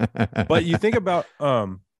 But you think about,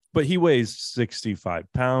 but he weighs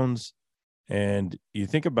 65 pounds. And you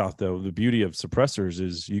think about, though, the beauty of suppressors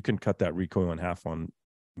is you can cut that recoil in half on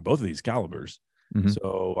both of these calibers.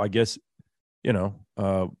 So I guess,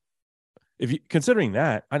 if you considering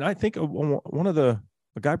that, and I think one of a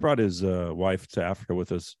guy brought his wife to Africa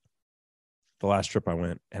with us the last trip I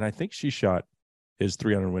went, and I think she shot his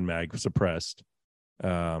 300 Win Mag suppressed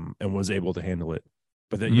and was able to handle it.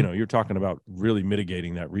 But then, you're talking about really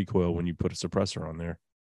mitigating that recoil when you put a suppressor on there.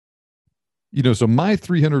 So my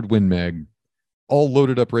 300 Win Mag, all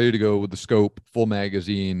loaded up, ready to go with the scope, full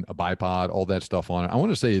magazine, a bipod, all that stuff on it. I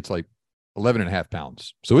want to say it's like 11.5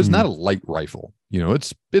 pounds. So it's not a light rifle.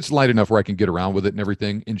 It's light enough where I can get around with it and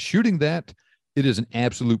everything. And shooting that, it is an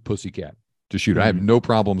absolute pussycat to shoot. I have no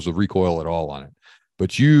problems with recoil at all on it.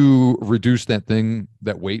 But you reduce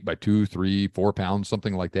that weight by 2, 3, 4 pounds,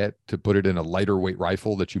 something like that, to put it in a lighter weight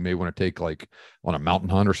rifle that you may want to take like on a mountain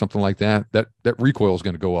hunt or something like that, that recoil is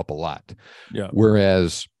going to go up a lot. Yeah.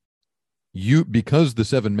 Whereas because the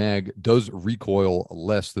 7 Mag does recoil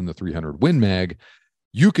less than the 300 Win Mag,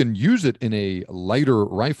 you can use it in a lighter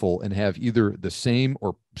rifle and have either the same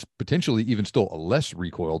or potentially even still a less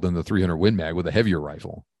recoil than the 300 Win Mag with a heavier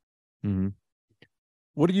rifle. Mm-hmm.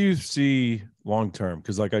 What do you see long term?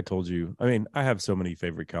 Because like I told you, I mean, I have so many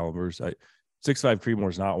favorite calibers. 6.5 Creedmoor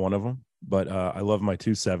is not one of them, but I love my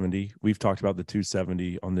 270. We've talked about the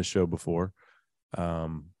 270 on this show before.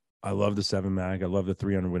 I love the 7 mag. I love the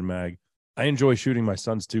 300 Win Mag. I enjoy shooting my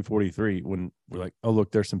son's 243 when we're like, oh,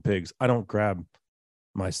 look, there's some pigs. I don't grab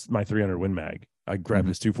my 300 Win Mag. I grab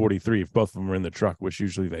his 243 if both of them are in the truck, which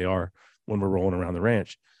usually they are when we're rolling around the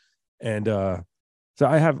ranch. And so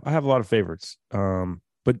I have a lot of favorites.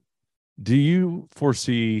 But do you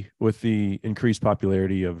foresee, with the increased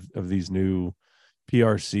popularity of these new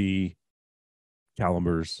PRC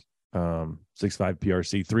calibers, 6.5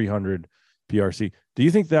 PRC, 300 PRC, do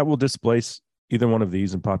you think that will displace either one of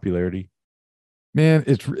these in popularity? Man,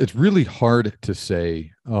 it's really hard to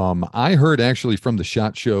say. I heard actually from the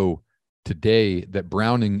SHOT Show today that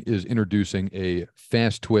Browning is introducing a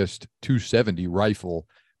fast twist 270 rifle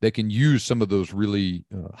that can use some of those really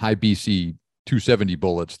high BC 270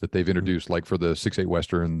 bullets that they've introduced, like for the 6.8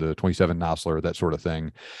 Western, the 27 Nosler, that sort of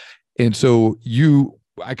thing. And so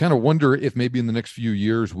I kind of wonder if maybe in the next few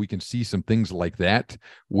years we can see some things like that,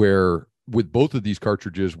 where with both of these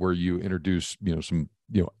cartridges, where you introduce,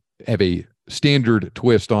 have a standard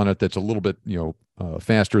twist on it that's a little bit,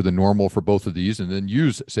 faster than normal for both of these, and then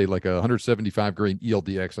use, say, like a 175 grain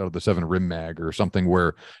ELDX out of the 7 Rim Mag or something,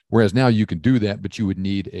 whereas now you can do that, but you would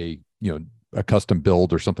need a custom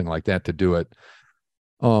build or something like that to do it.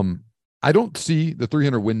 I don't see the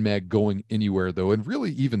 300 Win Mag going anywhere, though, and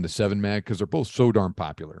really even the 7 Mag, because they're both so darn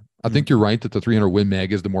popular. I think you're right that the 300 Win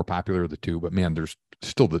Mag is the more popular of the two, but man, there's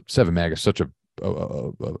still the 7 Mag is such a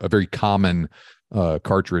very common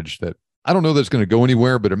cartridge that I don't know that it's going to go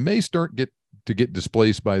anywhere, but it may start to get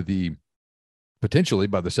displaced potentially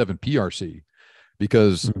by the 7 PRC,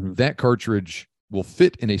 because that cartridge will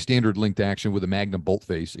fit in a standard linked action with a Magnum bolt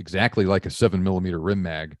face, exactly like a 7mm Rim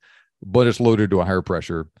Mag, but it's loaded to a higher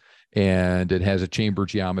pressure, and it has a chamber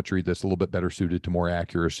geometry that's a little bit better suited to more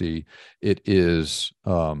accuracy. It is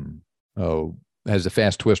has a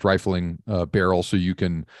fast twist rifling barrel, so you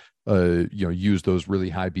can use those really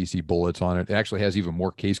high BC bullets on it. It actually has even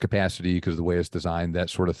more case capacity because of the way it's designed, that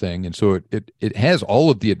sort of thing. And so it has all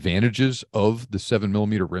of the advantages of the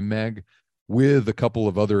 7mm Rim Mag, with a couple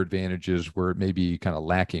of other advantages where it may be kind of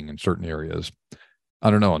lacking in certain areas. I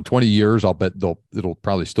don't know. In 20 years, I'll bet it'll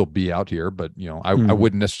probably still be out here, but I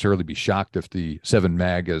wouldn't necessarily be shocked if the 7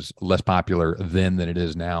 Mag is less popular then than it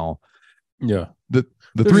is now. Yeah. The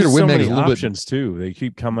 300 Win Mag is a little options too. They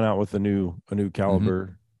keep coming out with a new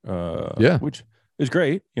caliber. Which is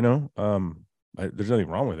great. There's nothing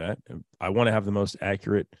wrong with that. I want to have the most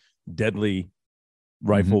accurate, deadly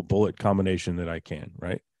rifle bullet combination that I can,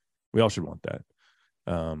 right? We all should want that.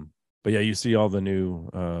 But yeah, you see all the new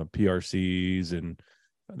PRCs, and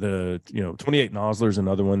the 28 Nosler's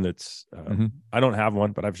another one that's I don't have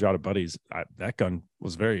one, but I've shot at buddies. That gun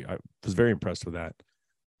was I was very impressed with that.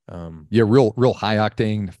 Real high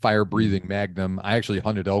octane, fire breathing Magnum. I actually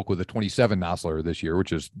hunted elk with a 27 Nosler this year,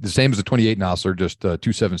 which is the same as the 28 Nosler, just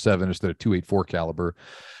 277 instead of 284 caliber.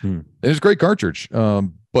 It's a great cartridge.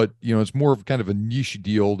 But it's more of kind of a niche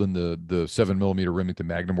deal than the 7mm Remington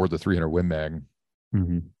Magnum or the 300 Win Mag.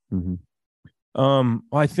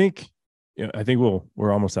 I think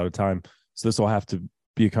we're almost out of time, so this will have to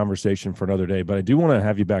be a conversation for another day. But I do want to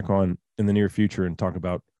have you back on in the near future and talk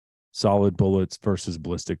about solid bullets versus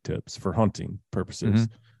ballistic tips for hunting purposes.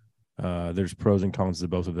 There's pros and cons to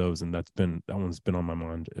both of those, and that one's been on my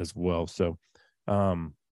mind as well. So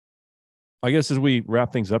I guess as we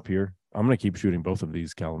wrap things up here, I'm going to keep shooting both of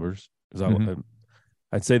these calibers, because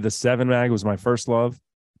I'd say the 7 Mag was my first love,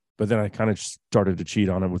 but then I kind of started to cheat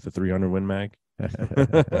on it with the 300 Win Mag.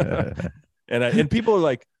 and people are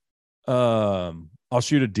like, I'll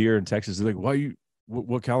shoot a deer in Texas. They're like, why you?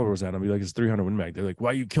 What caliber was that? I'll be like, it's 300 Win Mag. They're like,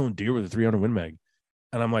 why are you killing deer with a 300 Win Mag?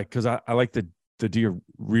 And I'm like, because I like the deer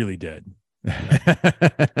really dead. I've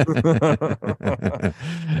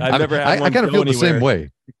never had one. I kind of feel the same way.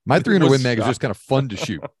 My 300 Win Mag is just kind of fun to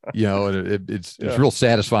shoot, and it's real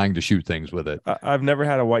satisfying to shoot things with it. I've never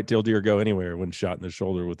had a white-tailed deer go anywhere when shot in the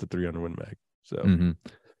shoulder with the 300 Win Mag. So,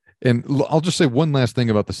 and I'll just say one last thing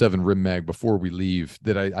about the 7 Rim Mag before we leave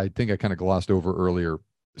that I think I kind of glossed over earlier.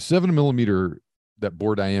 7mm, that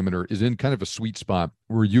bore diameter, is in kind of a sweet spot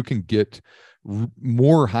where you can get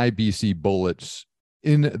more high BC bullets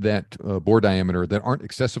in that bore diameter that aren't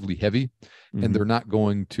excessively heavy, and they're not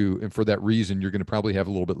going to, and for that reason, you're going to probably have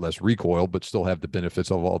a little bit less recoil, but still have the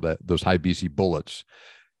benefits of all those high BC bullets.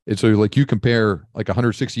 And so like you compare like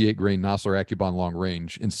 168 grain Nosler Accubon long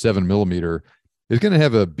range in 7mm, it's going to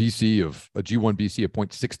have a BC of a G1 BC of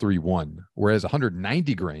 0.631, whereas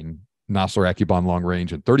 190 grain Nosler Accubon long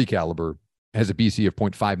range and 30 caliber has a BC of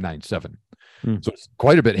 0.597. So it's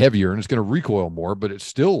quite a bit heavier and it's going to recoil more, but it's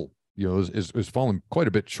still, you know, is falling quite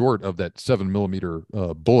a bit short of that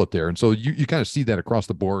 7mm bullet there. And so you kind of see that across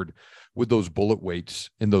the board with those bullet weights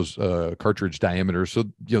and those cartridge diameters. So,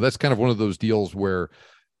 you know, that's kind of one of those deals where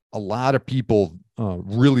a lot of people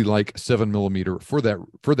really like 7mm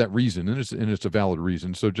for that reason. And it's a valid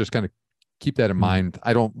reason. So just kind of keep that in mind.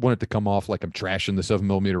 I don't want it to come off like I'm trashing the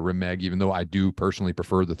 7mm rim mag, even though I do personally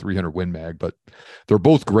prefer the 300 Win Mag, but they're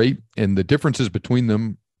both great. And the differences between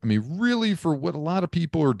them, I mean, really for what a lot of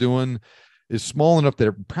people are doing is small enough that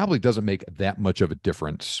it probably doesn't make that much of a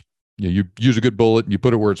difference. You know, you use a good bullet and you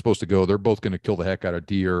put it where it's supposed to go. They're both going to kill the heck out of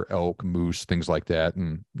deer, elk, moose, things like that.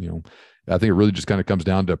 And, you know, I think it really just kind of comes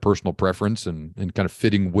down to personal preference and kind of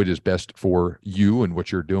fitting what is best for you and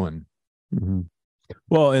what you're doing. Mm-hmm.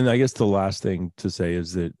 Well, and I guess the last thing to say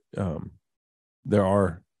is that there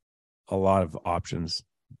are a lot of options,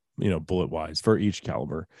 you know, bullet wise for each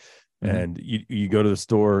caliber. Mm-hmm. And you go to the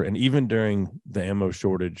store, and even during the ammo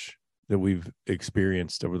shortage that we've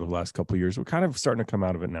experienced over the last couple of years, we're kind of starting to come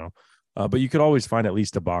out of it now. But you could always find at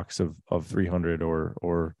least a box of 300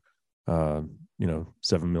 or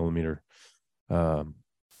 7mm,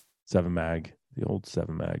 7 mag, the old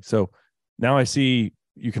 7 mag. So now I see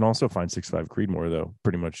you can also find 6.5 Creedmoor though,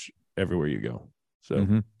 pretty much everywhere you go.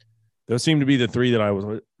 So those seem to be the three that I was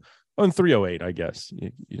on. 308, I guess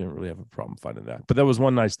you didn't really have a problem finding that. But that was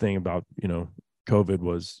one nice thing about, you know, COVID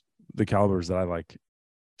was the calibers that I like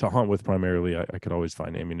to hunt with primarily. I could always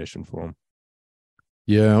find ammunition for them.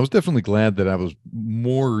 Yeah, I was definitely glad that I was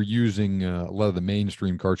more using a lot of the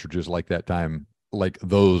mainstream cartridges like that time, like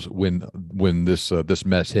those when this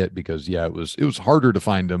mess hit, because it was harder to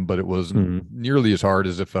find them, but it wasn't nearly as hard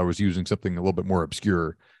as if I was using something a little bit more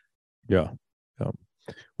obscure. Yeah.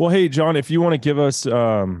 Well, hey, John, if you want to give us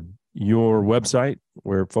your website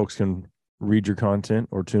where folks can read your content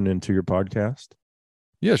or tune into your podcast.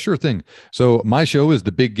 Yeah, sure thing. So my show is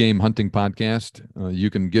the Big Game Hunting Podcast.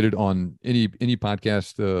 You can get it on any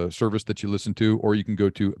podcast service that you listen to, or you can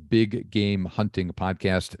go to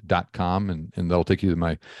biggamehuntingpodcast.com and that'll take you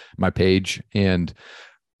to my page. And,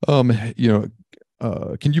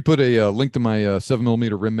 can you put a link to my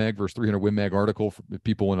 7mm Rim Mag versus 300 Win Mag article for if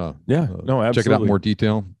people want to check it out in more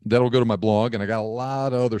detail? That'll go to my blog, and I got a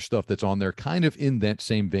lot of other stuff that's on there kind of in that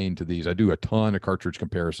same vein to these. I do a ton of cartridge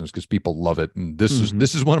comparisons because people love it, and this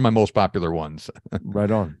is one of my most popular ones.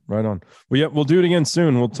 Right on. Well, yeah, we'll do it again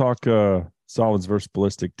soon. We'll talk solids versus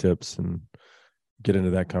ballistic tips and get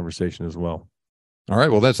into that conversation as well. All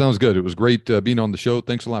right, well, that sounds good. It was great being on the show.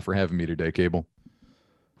 Thanks a lot for having me today, Cable.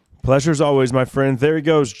 Pleasure as always, my friend. There he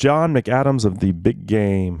goes, John McAdams of the Big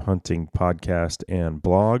Game Hunting Podcast and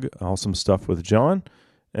blog. Awesome stuff with John.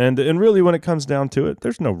 And really, when it comes down to it,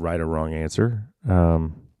 there's no right or wrong answer.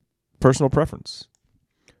 Personal preference.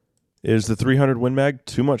 Is the 300 Win Mag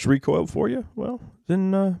too much recoil for you? Well,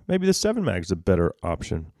 then maybe the 7 Mag is a better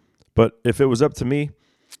option. But if it was up to me,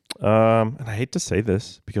 and I hate to say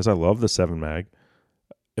this because I love the 7 Mag,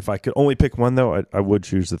 if I could only pick one, though, I would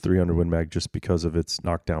choose the 300 Win Mag just because of its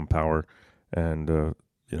knockdown power. And,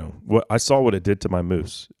 what I saw what it did to my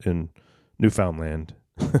moose in Newfoundland,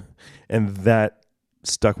 and that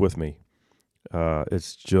stuck with me.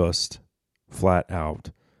 It's just flat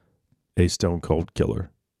out a stone cold killer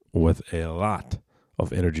with a lot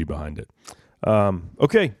of energy behind it.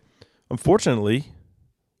 Okay. Unfortunately,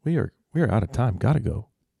 we are out of time. Gotta go.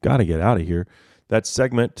 Gotta get out of here. That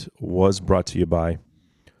segment was brought to you by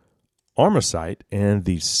Armasight and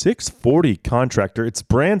the 640 Contractor. It's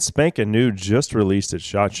brand spanking new, just released at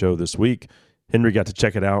SHOT Show this week. Henry got to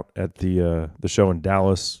check it out at the show in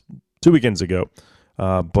Dallas 2 weekends ago.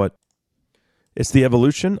 But it's the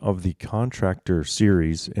evolution of the Contractor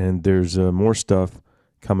series, and there's more stuff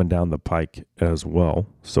coming down the pike as well.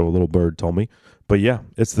 So a little bird told me. But yeah,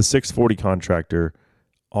 it's the 640 Contractor.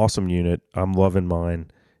 Awesome unit. I'm loving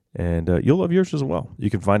mine, and you'll love yours as well. You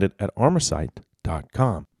can find it at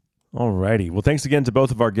armasight.com. All righty. Well, thanks again to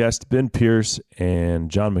both of our guests, Ben Pierce and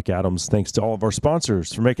John McAdams. Thanks to all of our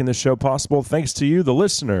sponsors for making this show possible. Thanks to you, the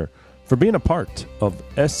listener, for being a part of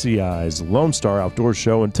SCI's Lone Star Outdoors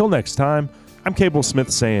Show. Until next time, I'm Cable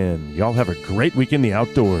Smith saying, y'all have a great week in the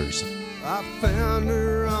outdoors. I found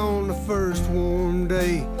her on the first warm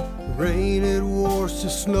day. Rain had washed the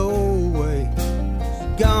snow away.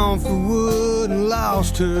 She's gone for wood and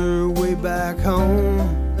lost her way back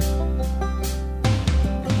home.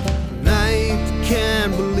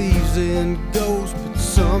 Kind believes in ghosts, but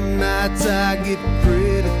some nights I get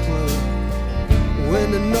pretty close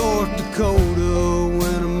when the North Dakota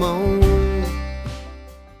winter moans.